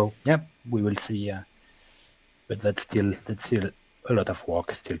 So yeah, we will see, but that's still a lot of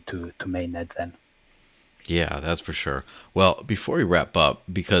work still to mainnet then. yeah, that's for sure. Well, before we wrap up,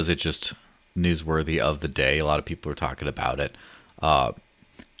 because it's just newsworthy of the day, a lot of people are talking about it.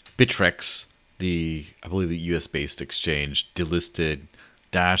 Bittrex, I believe the US-based exchange, delisted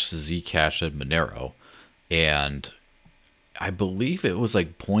Dash, Zcash, and Monero, and I believe it was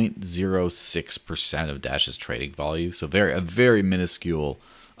like 0.06% of Dash's trading volume, so a very minuscule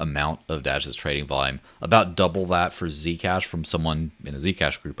amount of Dash's trading volume. About double that for Zcash from someone in a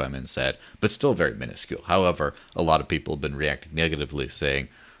Zcash group I'm in said, but still very minuscule. However, a lot of people have been reacting negatively, saying,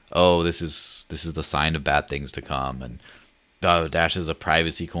 "Oh, this is the sign of bad things to come," and Dash is a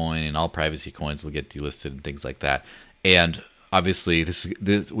privacy coin, and all privacy coins will get delisted and things like that. And obviously, this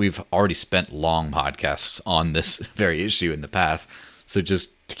we've already spent long podcasts on this very issue in the past. So just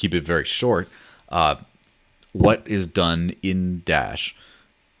to keep it very short, what is done in Dash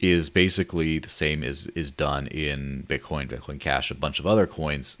is basically the same as is done in Bitcoin, Bitcoin Cash, a bunch of other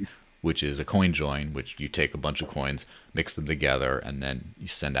coins, which is a coin join, which you take a bunch of coins, mix them together, and then you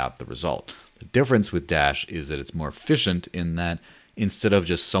send out the result. The difference with Dash is that it's more efficient in that instead of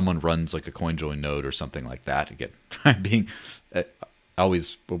just someone runs like a coin join node or something like that, again, being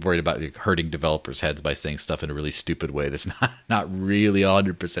always worried about hurting developers' heads by saying stuff in a really stupid way that's not really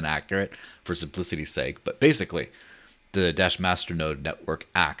 100% accurate for simplicity's sake. But basically, the Dash masternode network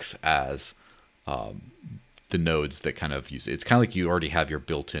acts as the nodes that kind of use it. It's kind of like you already have your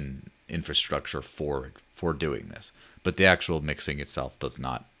built-in infrastructure for doing this, but the actual mixing itself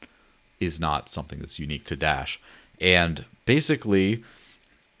is not something that's unique to Dash. And basically,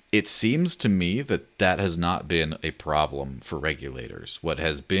 it seems to me that has not been a problem for regulators. What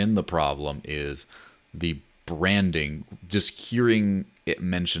has been the problem is the branding, just hearing it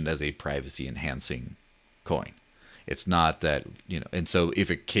mentioned as a privacy enhancing coin. It's not that, and so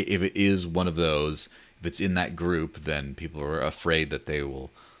if it is one of those, if it's in that group, then people are afraid that they will,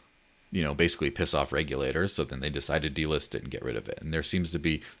 basically piss off regulators. So then they decide to delist it and get rid of it. And there seems to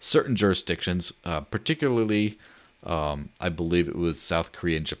be certain jurisdictions, particularly, I believe it was South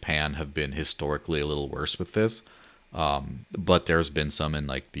Korea and Japan, have been historically a little worse with this. But there's been some in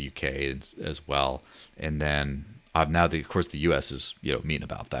like the UK as well. And then now, of course, the US is, mean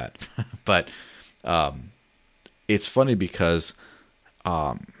about that. But it's funny because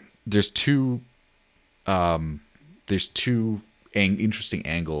there's two interesting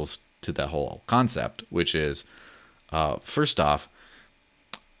angles to that whole concept, which is, first off,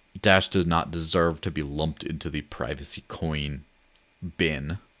 Dash does not deserve to be lumped into the privacy coin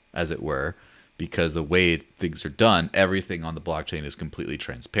bin, as it were, because the way things are done, everything on the blockchain is completely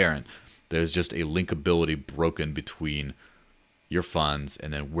transparent. There's just a linkability broken between your funds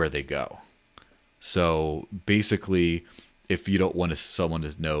and then where they go. So basically, if you don't want someone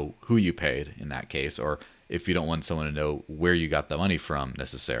to know who you paid in that case, or if you don't want someone to know where you got the money from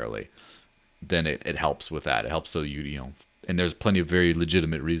necessarily, then it helps with that. It helps so you and there's plenty of very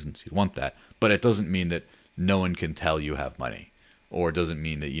legitimate reasons you'd want that, but it doesn't mean that no one can tell you have money, or it doesn't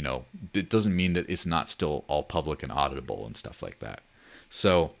mean that, it doesn't mean that it's not still all public and auditable and stuff like that.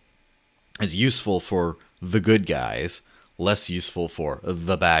 So it's useful for the good guys, less useful for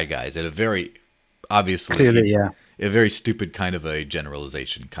the bad guys, in a very obviously Clearly, yeah. a very stupid kind of a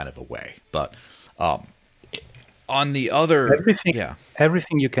generalization kind of a way. But um, on the other, Everything, yeah,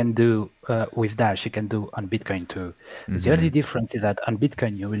 everything you can do with Dash, you can do on Bitcoin too. The only difference is that on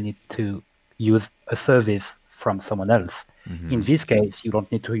Bitcoin, you will need to use a service from someone else. In this case, you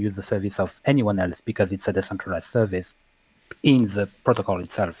don't need to use the service of anyone else because it's a decentralized service in the protocol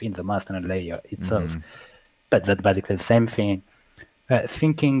itself, in the masternode layer itself. But that's basically the same thing.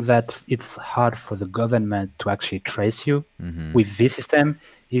 Thinking that it's hard for the government to actually trace you with this system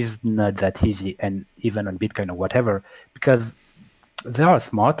is not that easy, and even on Bitcoin or whatever, because they are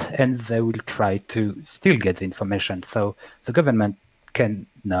smart and they will try to still get the information. So the government can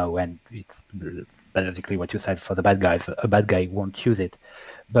know, and it's basically what you said for the bad guys. A bad guy won't use it,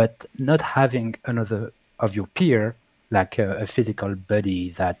 but not having another of your peer, like a physical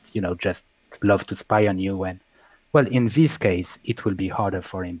buddy that just love to spy on you, and well, in this case, it will be harder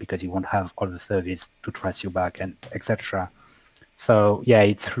for him because he won't have all the service to trace you back and etc. So yeah,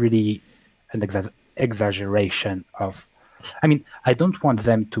 it's really an exaggeration of. I mean, I don't want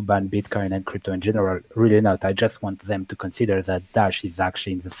them to ban Bitcoin and crypto in general. Really not. I just want them to consider that Dash is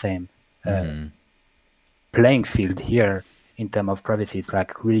actually in the same playing field here in terms of privacy. It's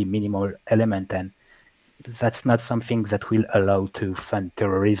like really minimal element, and that's not something that will allow to fund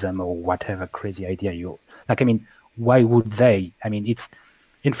terrorism or whatever crazy idea you like. I mean, why would they? I mean, it's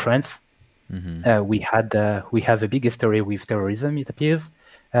in France. We have a big history with terrorism, it appears.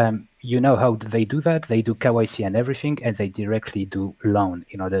 You know how they do that? They do KYC and everything, and they directly do loan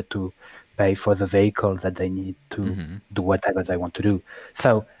in order to pay for the vehicle that they need to do whatever they want to do.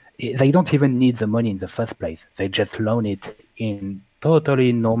 So they don't even need the money in the first place. They just loan it in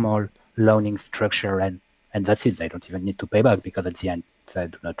totally normal loaning structure, and that's it. They don't even need to pay back because at the end they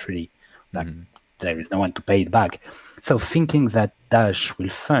do not really like there is no one to pay it back. So thinking that Dash will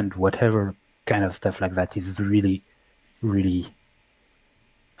fund whatever kind of stuff like that is really, really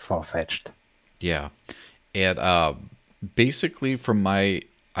far-fetched. yeah, and basically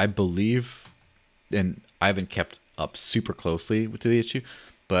I believe, and I haven't kept up super closely to the issue,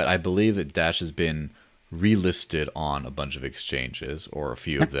 but I believe that Dash has been relisted on a bunch of exchanges, or a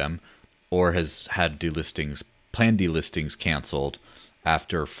few of them, or has had planned delistings canceled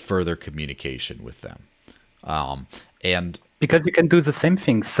after further communication with them. And Because you can do the same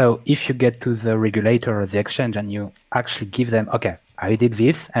thing. So if you get to the regulator or the exchange and you actually give them, okay, I did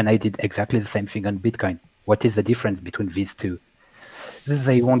this and I did exactly the same thing on Bitcoin. What is the difference between these two?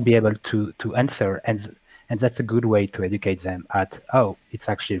 They won't be able to answer, and that's a good way to educate them at, oh, it's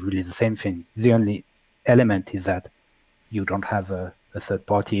actually really the same thing. The only element is that you don't have a third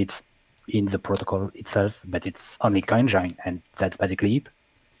party. It's in the protocol itself, but it's only CoinJoin, and that's basically it.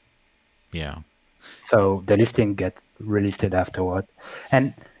 yeah, So the listing get relisted afterward.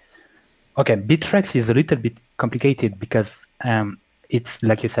 And okay, Bittrex is a little bit complicated because it's,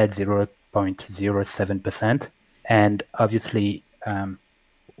 like you said, 0.07%. And obviously,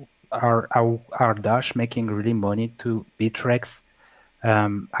 are Dash making really money to Bittrex?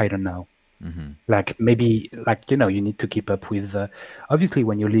 I don't know. Like maybe, you need to keep up with. Obviously,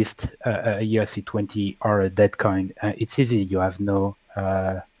 when you list a ERC20 or a dead coin, it's easy. You have no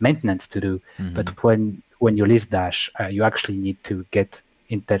maintenance to do. But when you list Dash, you actually need to get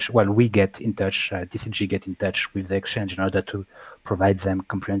in touch. Well, we get in touch. DCG get in touch with the exchange in order to provide them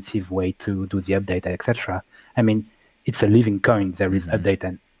comprehensive way to do the update, etc. I mean, it's a living coin. There is update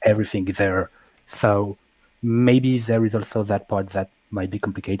and everything is there. So maybe there is also that part that might be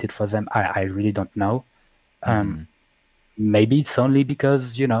complicated for them. I really don't know. Maybe it's only because,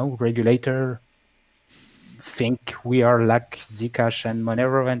 regulator think we are like Zcash and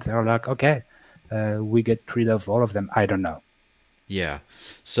Monero, and they're like, okay, we get rid of all of them. I don't know. yeah.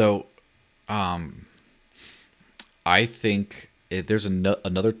 So, I think there's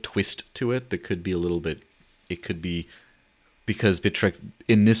another twist to it that could be a little bit. It could be because Bittrex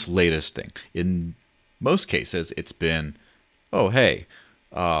in this latest thing, in most cases, it's been, oh hey,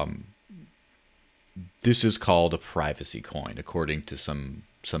 this is called a privacy coin according to some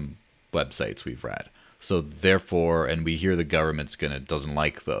websites we've read. So therefore, and we hear the government's doesn't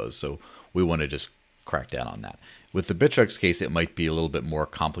like those, so we want to just crack down on that. With the Bittrex case, it might be a little bit more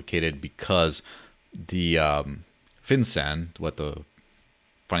complicated because the FinCEN, what the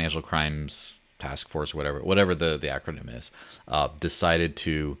Financial Crimes Task Force, whatever the acronym is, decided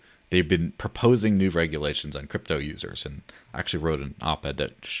to they've been proposing new regulations on crypto users, and I actually wrote an op-ed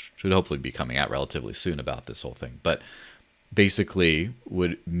that should hopefully be coming out relatively soon about this whole thing. But basically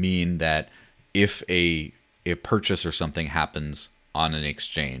would mean that if a purchase or something happens on an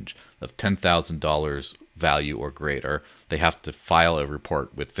exchange of $10,000 value or greater, they have to file a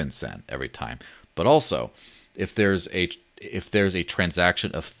report with FinCEN every time. But also, if there's a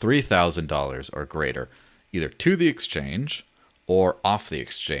transaction of $3,000 or greater, either to the exchange or off the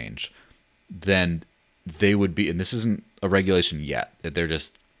exchange, then they would be, and this isn't a regulation yet, that they're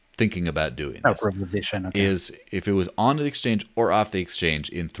just thinking about doing this, Proposition, okay. is if it was on the exchange or off the exchange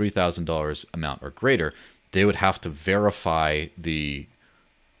in $3,000 amount or greater, they would have to verify the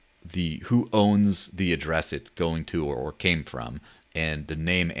who owns the address it's going to or came from, and the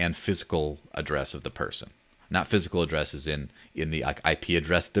name and physical address of the person. Not physical addresses in the like IP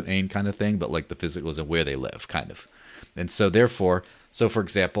address domain kind of thing, but like the physical is where they live, kind of. And so therefore, so for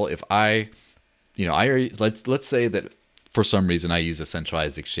example, if I let's say that for some reason I use a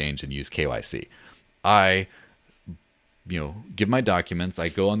centralized exchange and use KYC. I give my documents, I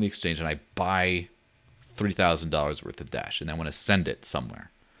go on the exchange and I buy $3,000 worth of Dash, and I want to send it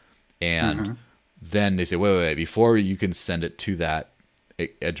somewhere. And then they say, wait, before you can send it to that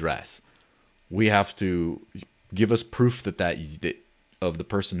address, we have to give us proof that of the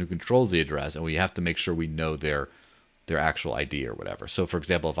person who controls the address, and we have to make sure we know their actual ID or whatever. So for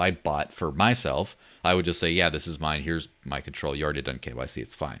example, if I bought for myself, I would just say, yeah, this is mine, here's my control, you already done KYC,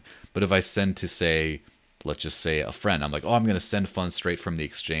 it's fine. But if I send to, say, let's just say a friend, I'm like, oh, I'm going to send funds straight from the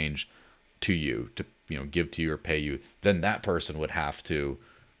exchange to you to give to you or pay you, then that person would have to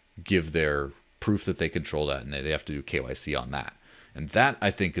give their proof that they control that, and they have to do KYC on that. And that,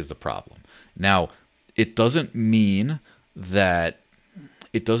 I think, is the problem. Now, it doesn't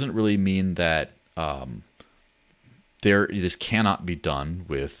really mean that this cannot be done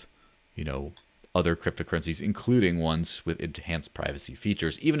with other cryptocurrencies, including ones with enhanced privacy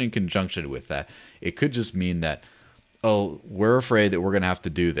features. Even in conjunction with that, it could just mean that, oh, we're afraid that we're going to have to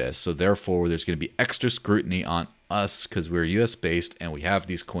do this, so therefore there's going to be extra scrutiny on us because we're US based and we have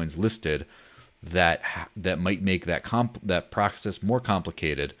these coins listed that might make that process more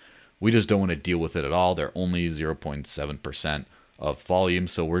complicated. We just don't want to deal with it at all. They're only 0.7% of volume,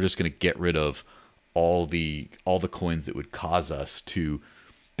 so we're just going to get rid of all the coins that would cause us to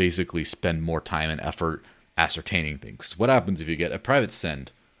basically spend more time and effort ascertaining things. What happens if you get a private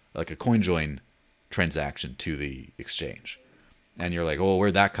send, like a CoinJoin transaction to the exchange, and you're like, oh,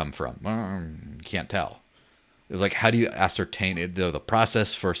 where'd that come from? Can't tell. It's like, how do you ascertain it? The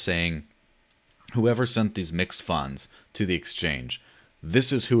process for saying whoever sent these mixed funds to the exchange,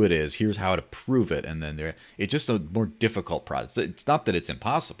 this is who it is, here's how to prove it, and then it's just a more difficult process. It's not that it's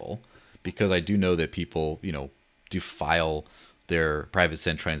impossible, because I do know that people do file their private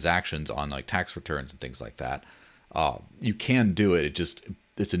send transactions on like tax returns and things like that. You can do it.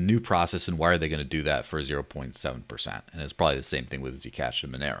 It's a new process, and why are they going to do that for 0.7%? And it's probably the same thing with Zcash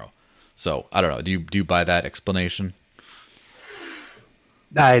and Monero. So I don't know. Do you buy that explanation?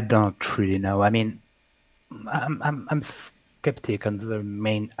 I don't really know. I mean, I'm skeptic on the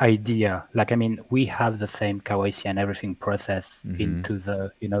main idea. Like, I mean, we have the same KYC and everything process into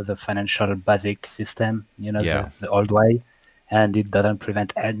the the financial basic system, the old way, and it doesn't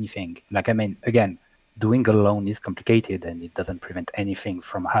prevent anything. Like, I mean, again, doing a loan is complicated, and it doesn't prevent anything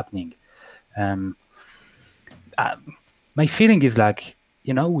from happening. My feeling is like,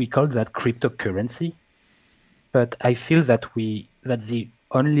 we call that cryptocurrency, but I feel that the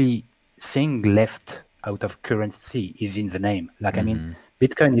only thing left out of currency is in the name. Like, I mean,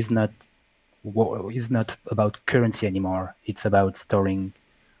 Bitcoin is not about currency anymore. It's about storing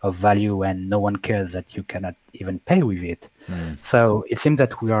of value, and no one cares that you cannot even pay with it. So it seems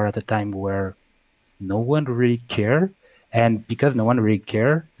that we are at a time where no one really cares, and because no one really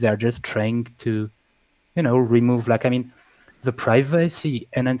cares, they are just trying to, remove. Like, I mean, the privacy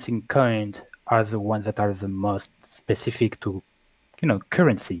enhancing coins are the ones that are the most specific to,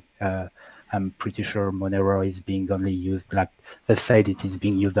 currency. I'm pretty sure Monero is being only used, like they said, it is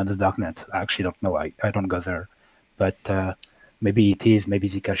being used on the darknet. I actually don't know. I don't go there, but maybe it is. Maybe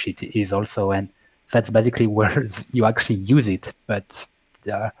Zcash it is also, and that's basically where you actually use it. But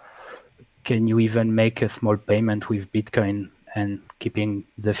can you even make a small payment with Bitcoin and keeping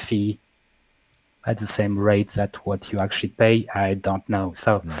the fee at the same rate that what you actually pay? I don't know.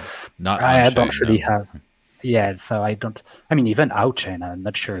 So not I on-chain, don't really no. have. Yeah, so I don't. I mean, even outchain, I'm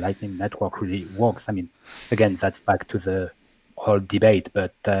not sure Lightning Network really works. I mean, again, that's back to the whole debate.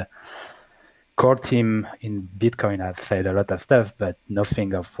 But core team in Bitcoin have said a lot of stuff, but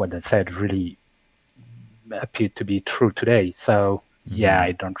nothing of what they said really appeared to be true today. So yeah,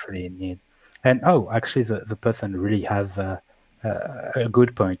 I don't really need. And oh, actually, the person really has a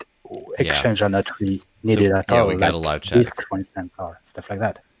good point. Yeah. Exchange are not really So needed at yeah, we all, got like a live chat. disks, for instance, or stuff like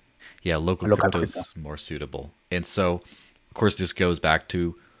that. Yeah, local Local crypto. crypto's more suitable. And so, of course, this goes back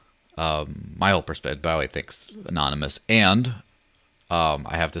to my whole perspective. By the way, thanks, Anonymous. And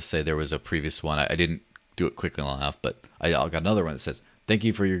I have to say, there was a previous one. I didn't do it quickly enough, but I got another one that says, "Thank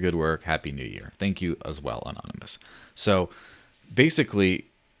you for your good work. Happy New Year." Thank you as well, Anonymous. So basically,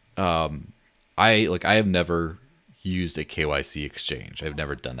 I have never used a KYC exchange. I've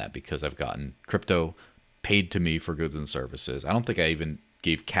never done that because I've gotten crypto paid to me for goods and services. I don't think I even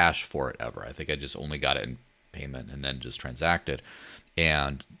gave cash for it ever. I think I just only got it in payment and then just transacted.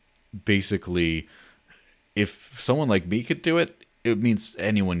 And basically, if someone like me could do it, it means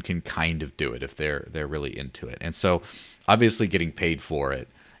anyone can kind of do it if they're really into it. And so obviously getting paid for it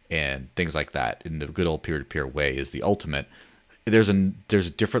and things like that in the good old peer-to-peer way is the ultimate. There's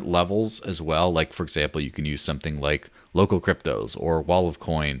different levels as well. Like, for example, you can use something like local cryptos or wall of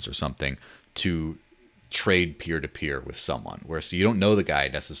coins or something to trade peer-to-peer with someone, where so you don't know the guy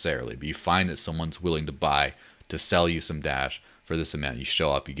necessarily, but you find that someone's willing to buy to sell you some Dash for this amount. You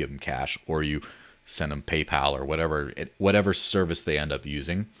show up, you give them cash, or you send them PayPal or whatever service they end up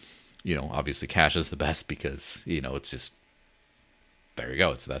using. Obviously cash is the best because it's just, there you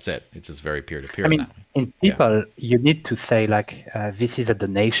go. That's it. It's just very peer-to-peer I in mean, that way. in Yeah. people, you need to say like this is a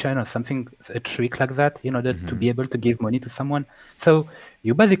donation or something, a trick like that, in order to be able to give money to someone. So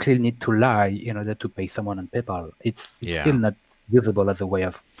you basically need to lie in order to pay someone on PayPal. It's still Yeah. not usable as a way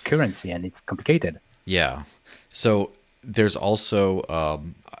of currency, and it's complicated. Yeah. So there's also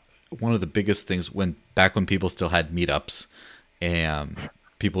one of the biggest things back when people still had meetups and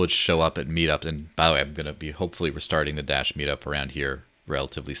people would show up at meetups. And by the way, I'm going to be hopefully restarting the Dash meetup around here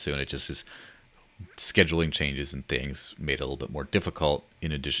relatively soon. It just is scheduling changes and things made it a little bit more difficult,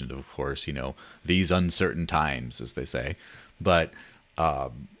 in addition to, of course, these uncertain times, as they say. But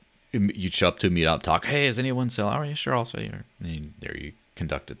you'd show up to a meetup, talk, "Hey, is anyone selling?" "Oh, yeah, sure, I'll sell you." And there you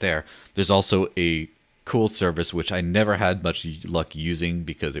conduct it there. There's also a cool service, which I never had much luck using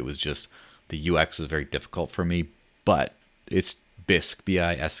because it was just, the UX was very difficult for me, but it's Bisq,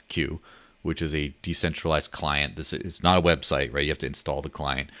 BISQ, which is a decentralized client. It's not a website, right? You have to install the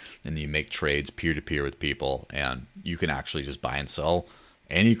client, and you make trades peer-to-peer with people, and you can actually just buy and sell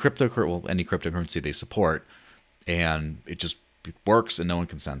any cryptocurrency they support, and it works, and no one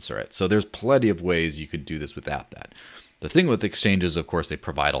can censor it. So there's plenty of ways you could do this without that. The thing with exchanges, of course, they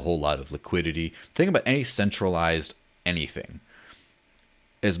provide a whole lot of liquidity. Think about any centralized anything.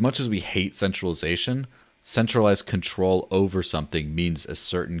 As much as we hate centralization, centralized control over something means a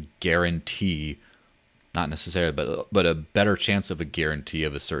certain guarantee, not necessarily, but a better chance of a guarantee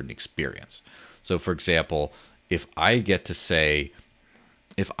of a certain experience. So, for example, if I get to say,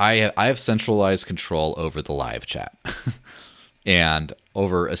 if I have centralized control over the live chat, and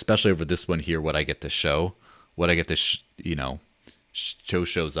especially over this one here, what I get to show, what I get to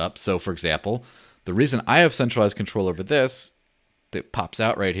shows up. So, for example, the reason I have centralized control over this that pops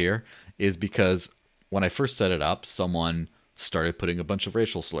out right here is because when I first set it up, someone started putting a bunch of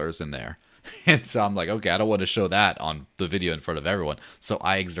racial slurs in there. And so I'm like, okay, I don't want to show that on the video in front of everyone. So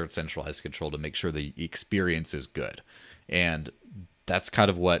I exert centralized control to make sure the experience is good. And that's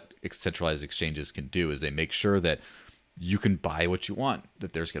kind of what centralized exchanges can do, is they make sure that you can buy what you want,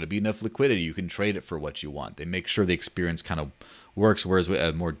 that there's going to be enough liquidity, you can trade it for what you want. They make sure the experience kind of works, whereas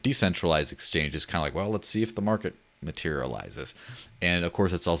a more decentralized exchange is kind of like, well, let's see if the market materializes. And of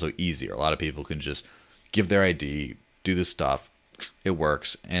course, it's also easier. A lot of people can just give their ID, do the stuff, it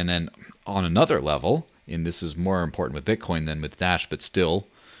works. And then on another level, and this is more important with Bitcoin than with Dash, but still,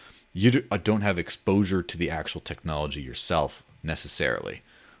 you don't have exposure to the actual technology yourself necessarily.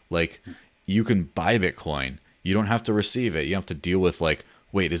 Like, you can buy Bitcoin, you don't have to receive it. You have to deal with, like,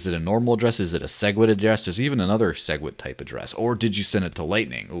 wait, is it a normal address? Is it a SegWit address? There's even another SegWit type address. Or did you send it to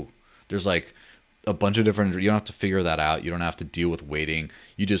Lightning? Oh, there's like a bunch of different, you don't have to figure that out. You don't have to deal with waiting.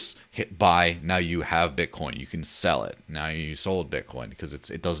 You just hit buy. Now you have Bitcoin. You can sell it. Now you sold Bitcoin because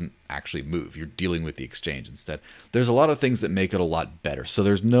it doesn't actually move. You're dealing with the exchange instead. There's a lot of things that make it a lot better.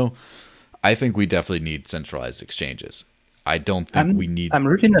 So I think we definitely need centralized exchanges. I don't think we need. I'm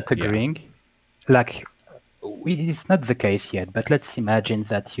really not agreeing. Like, it's not the case yet, but let's imagine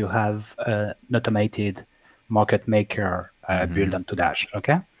that you have an automated market maker built onto Dash,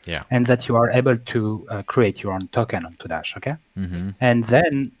 okay? Yeah. And that you are able to create your own token onto Dash, okay? Mm-hmm. And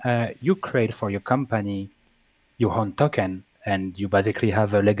then you create for your company your own token, and you basically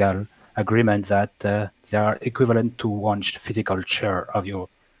have a legal agreement that they are equivalent to one physical share of your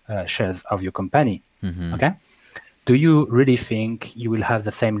shares of your company, Mm-hmm. okay? do you really think you will have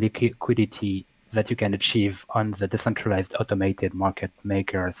the same liquidity that you can achieve on the decentralized automated market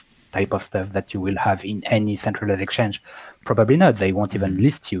makers type of stuff that you will have in any centralized exchange? Probably not. They won't even Mm-hmm.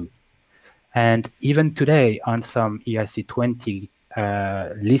 list you. And even today, on some ERC20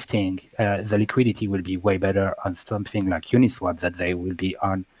 listing, the liquidity will be way better on something like Uniswap that they will be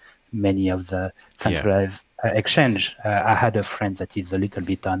on many of the Yeah. centralized exchange. I had a friend that is a little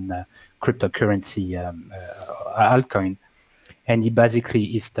bit on cryptocurrency altcoin, and he basically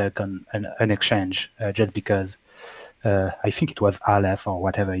is stuck on an exchange just because I think it was Aleph or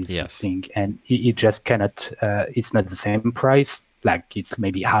whatever is the Yes. thing, and it just cannot. It's not the same price. Like it's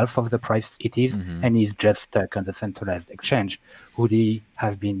maybe half of the price it is, Mm-hmm. and he's just stuck on the centralized exchange. Would he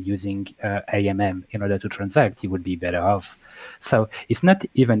have been using AMM in order to transact? He would be better off. So it's not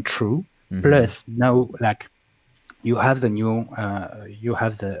even true. Mm-hmm. Plus, now like you have the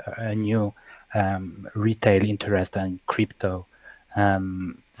a new retail interest in crypto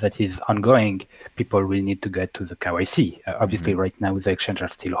that is ongoing. People will need to get to the KYC. Obviously, Mm-hmm. right now the exchanges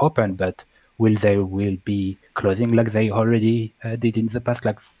are still open, but will be closing like they already did in the past,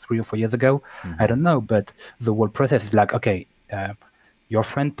 like 3 or 4 years ago? I Mm-hmm. don't know, but the whole process is like, okay, your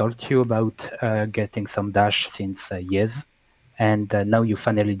friend told you about getting some Dash since years, and now you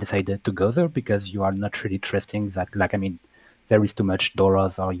finally decided to go there because you are not really trusting that, like, I mean, there is too much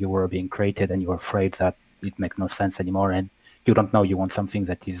dollars or euro being created, and you're afraid that it makes no sense anymore, and you don't know, you want something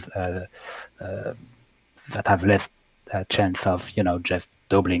that is uh, that have less chance of, just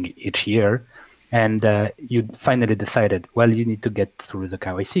doubling each year. And you finally decided, well, you need to get through the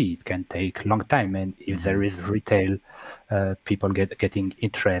KYC. It can take a long time, and if Mm-hmm. there is retail people getting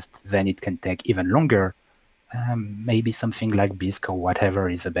interest, then it can take even longer. Maybe something like BISC or whatever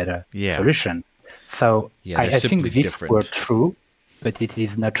is a better Yeah. solution. So Yeah. They're I simply think these were different. true, but it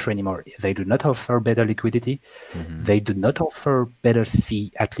is not true anymore. They do not offer better liquidity. Mm-hmm. They do not offer better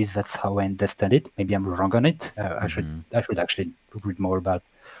fee. At least that's how I understand it. Maybe I'm wrong on it. Mm-hmm. I should actually read more about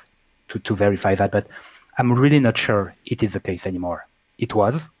to verify that, but I'm really not sure it is the case anymore. It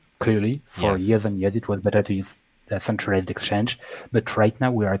was clearly for years Yes. and years. It was better to use a centralized exchange, but right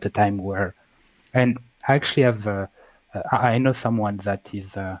now we are at a time where, and I actually have, I know someone that is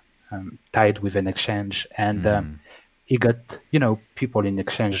tied with an exchange, and Mm-hmm. he got, people in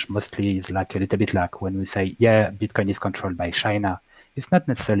exchange mostly is like a little bit like when we say, yeah, Bitcoin is controlled by China. It's not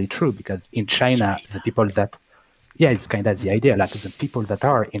necessarily true because in China, the China. people that, yeah, it's kind of the idea, like the people that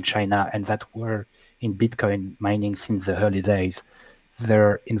are in China and that were in Bitcoin mining since the early days,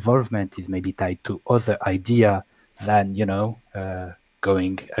 their involvement is maybe tied to other idea than,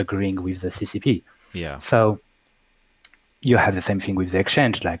 agreeing with the CCP. Yeah. So you have the same thing with the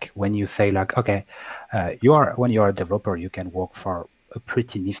exchange. Like when you say like, okay, when you are a developer, you can work for a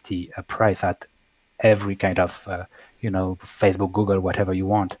pretty nifty price at every kind of, Facebook, Google, whatever you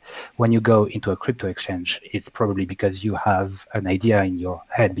want. When you go into a crypto exchange, it's probably because you have an idea in your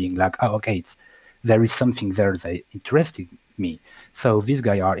head being like, oh, okay, there is something there that interested me. So these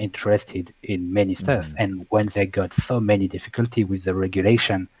guys are interested in many stuff. Mm-hmm. And when they got so many difficulty with the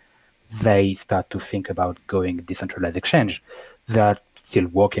regulation, they start to think about going decentralized exchange. They are still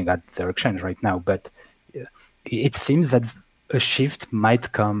working at their exchange right now, but it seems that a shift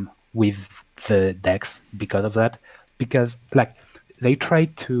might come with the DEX because of that. Because like they try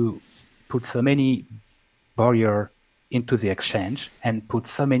to put so many barrier into the exchange and put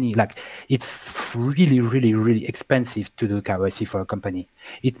so many, like, it's really really really expensive to do KYC for a company.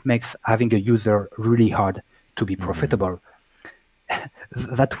 It makes having a user really hard to be Mm-hmm. profitable.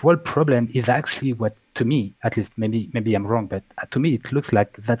 That whole problem is actually what, to me at least, maybe I'm wrong, but to me it looks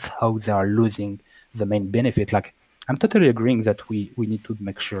like that's how they are losing the main benefit. Like, I'm totally agreeing that we need to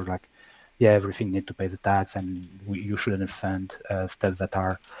make sure, like, yeah, everything need to pay the tax, and you shouldn't fund stuff that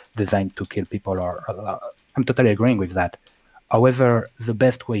are designed to kill people, or I'm totally agreeing with that. However, the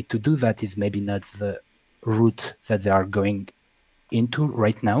best way to do that is maybe not the route that they are going into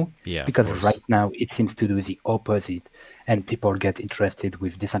right now, Yeah, of because course. right now it seems to do the opposite, and people get interested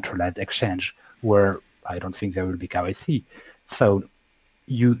with decentralized exchange where I don't think there will be KYC. So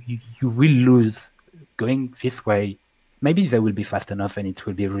you will lose going this way. Maybe they will be fast enough and it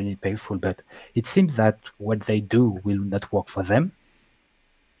will be really painful, but it seems that what they do will not work for them.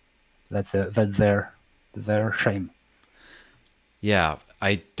 That's their shame. Yeah,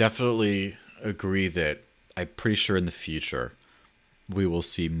 I definitely agree that I'm pretty sure in the future we will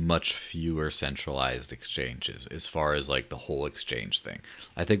see much fewer centralized exchanges as far as like the whole exchange thing.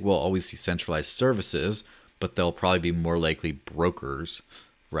 I think we'll always see centralized services, but they'll probably be more likely brokers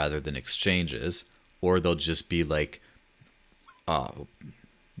rather than exchanges, or they'll just be like, uh,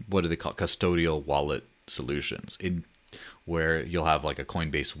 what do they call it? Custodial wallet solutions in where you'll have like a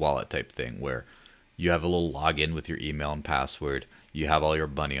Coinbase wallet type thing where you have a little login with your email and password. You have all your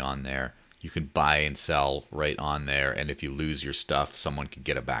money on there. You can buy and sell right on there. And if you lose your stuff, someone can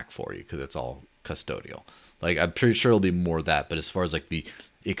get it back for you because it's all custodial. Like, I'm pretty sure it'll be more of that. But as far as like the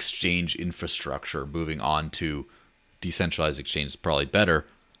exchange infrastructure moving on to decentralized exchange is probably better.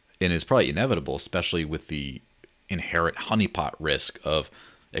 And it's probably inevitable, especially with the inherent honeypot risk of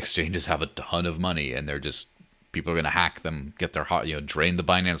exchanges have a ton of money and they're just, people are going to hack them, get their hot, drain the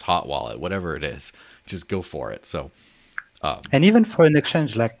Binance hot wallet, whatever it is, just go for it. So, and even for an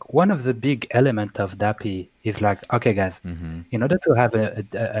exchange, like one of the big element of DAPI is like, okay, guys, in order to have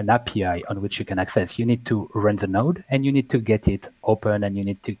an API on which you can access, you need to run the node and you need to get it open and you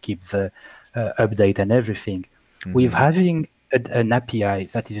need to keep the update and everything. With having an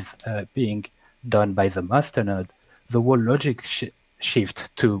API that is being done by the masternode, the whole logic shift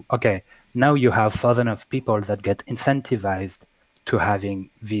to, okay, now you have thousands of people that get incentivized to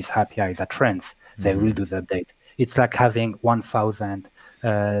having this API that runs. They will do the update. It's like having 1,000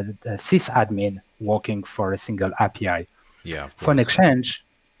 sysadmin working for a single API. Yeah. For an exchange,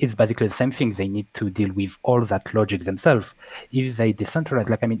 it's basically the same thing. They need to deal with all that logic themselves. If they decentralize,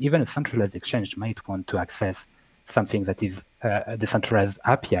 like, I mean, even a centralized exchange might want to access something that is a decentralized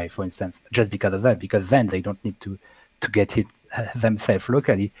API, for instance, just because of that, because then they don't need to get it themselves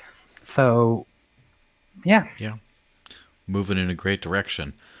locally. So, yeah. Yeah. Moving in a great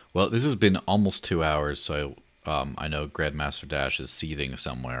direction. Well, this has been almost 2 hours, so I know Grandmaster Dash is seething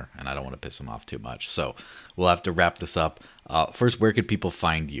somewhere, and I don't want to piss him off too much. So we'll have to wrap this up. First, where could people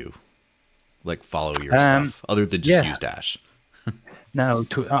find you? Like, follow your stuff, other than just use Dash. Now,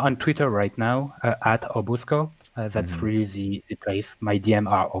 on Twitter right now, at Obusco. That's really the place. My DM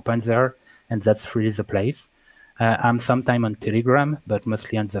are open there, and that's really the place. I'm sometime on Telegram, but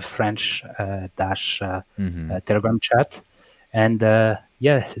mostly on the French Dash Telegram chat. And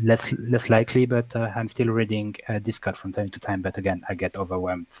less likely, but I'm still reading Discord from time to time. But again, I get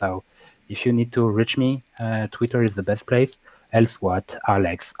overwhelmed. So if you need to reach me, Twitter is the best place. Else what?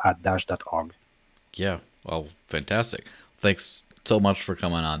 Alex@dash.org. Yeah, well, fantastic. Thanks so much for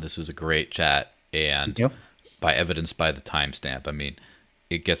coming on. This was a great chat. And by evidence by the timestamp, I mean,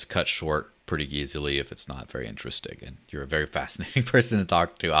 it gets cut short pretty easily if it's not very interesting. And you're a very fascinating person to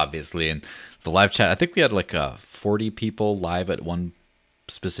talk to, obviously. And the live chat, I think we had like 40 people live at one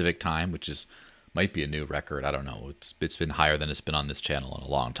specific time, which might be a new record. I don't know. It's been higher than it's been on this channel in a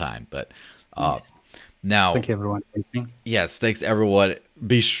long time. But now, thank you, everyone. Yes, thanks everyone.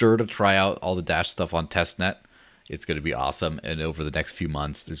 Be sure to try out all the Dash stuff on testnet. It's going to be awesome. And over the next few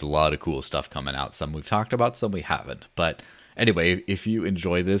months, there's a lot of cool stuff coming out. Some we've talked about, some we haven't. But anyway, if you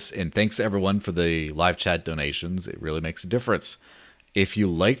enjoy this, and thanks everyone for the live chat donations, it really makes a difference. If you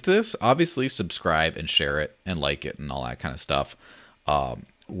liked this, obviously subscribe and share it and like it and all that kind of stuff.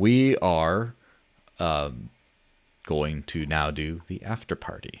 We are going to now do the after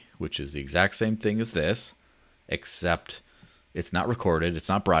party, which is the exact same thing as this, except it's not recorded, it's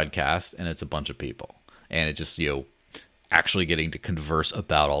not broadcast, and it's a bunch of people. And it just, actually getting to converse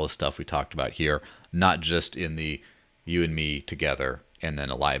about all the stuff we talked about here, not just in the you and me together and then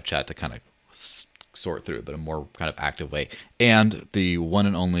a live chat to kind of sort through it, but a more kind of active way. And the one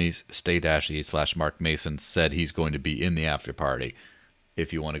and only Stay Dashy / Mark Mason said he's going to be in the after party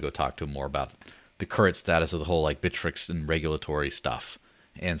if you want to go talk to him more about the current status of the whole like Bittrex and regulatory stuff.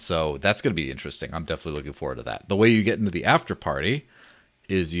 And so that's going to be interesting. I'm definitely looking forward to that. The way you get into the after party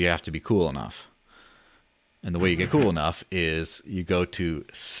is you have to be cool enough. And the way you get cool enough is you go to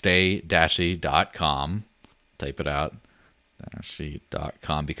staydashy.com, type it out,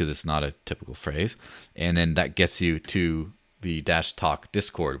 dashy.com, because it's not a typical phrase. And then that gets you to the Dash Talk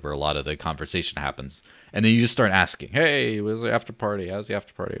Discord where a lot of the conversation happens. And then you just start asking, hey, where's the after party? How's the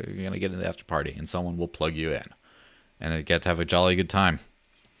after party? Are you going to get into the after party? And someone will plug you in. And you get to have a jolly good time.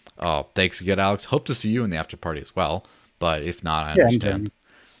 Oh, thanks again, Alex. Hope to see you in the after party as well. But if not, I understand.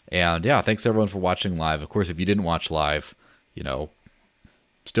 And yeah, thanks everyone for watching live. Of course, if you didn't watch live,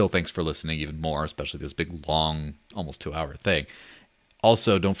 still thanks for listening even more, especially this big, long, almost 2-hour thing.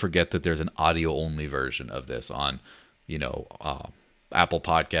 Also, don't forget that there's an audio-only version of this on, Apple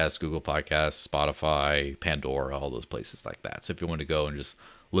Podcasts, Google Podcasts, Spotify, Pandora, all those places like that. So if you want to go and just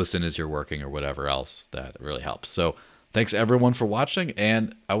listen as you're working or whatever else, that really helps. So thanks everyone for watching,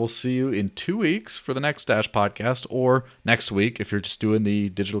 and I will see you in 2 weeks for the next Dash podcast, or next week if you're just doing the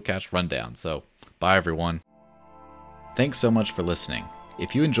Digital Cash Rundown. So bye everyone. Thanks so much for listening.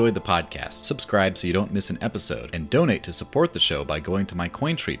 If you enjoyed the podcast, subscribe so you don't miss an episode, and donate to support the show by going to my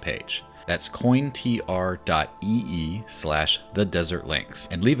Cointree page. That's cointr.ee/thedesertlinks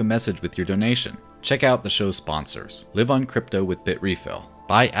and leave a message with your donation. Check out the show's sponsors. Live on crypto with BitRefill.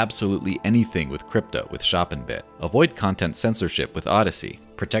 Buy absolutely anything with crypto with Shop'nBit. Avoid content censorship with Odyssey.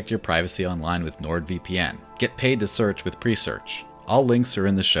 Protect your privacy online with NordVPN. Get paid to search with Presearch. All links are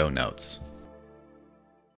in the show notes.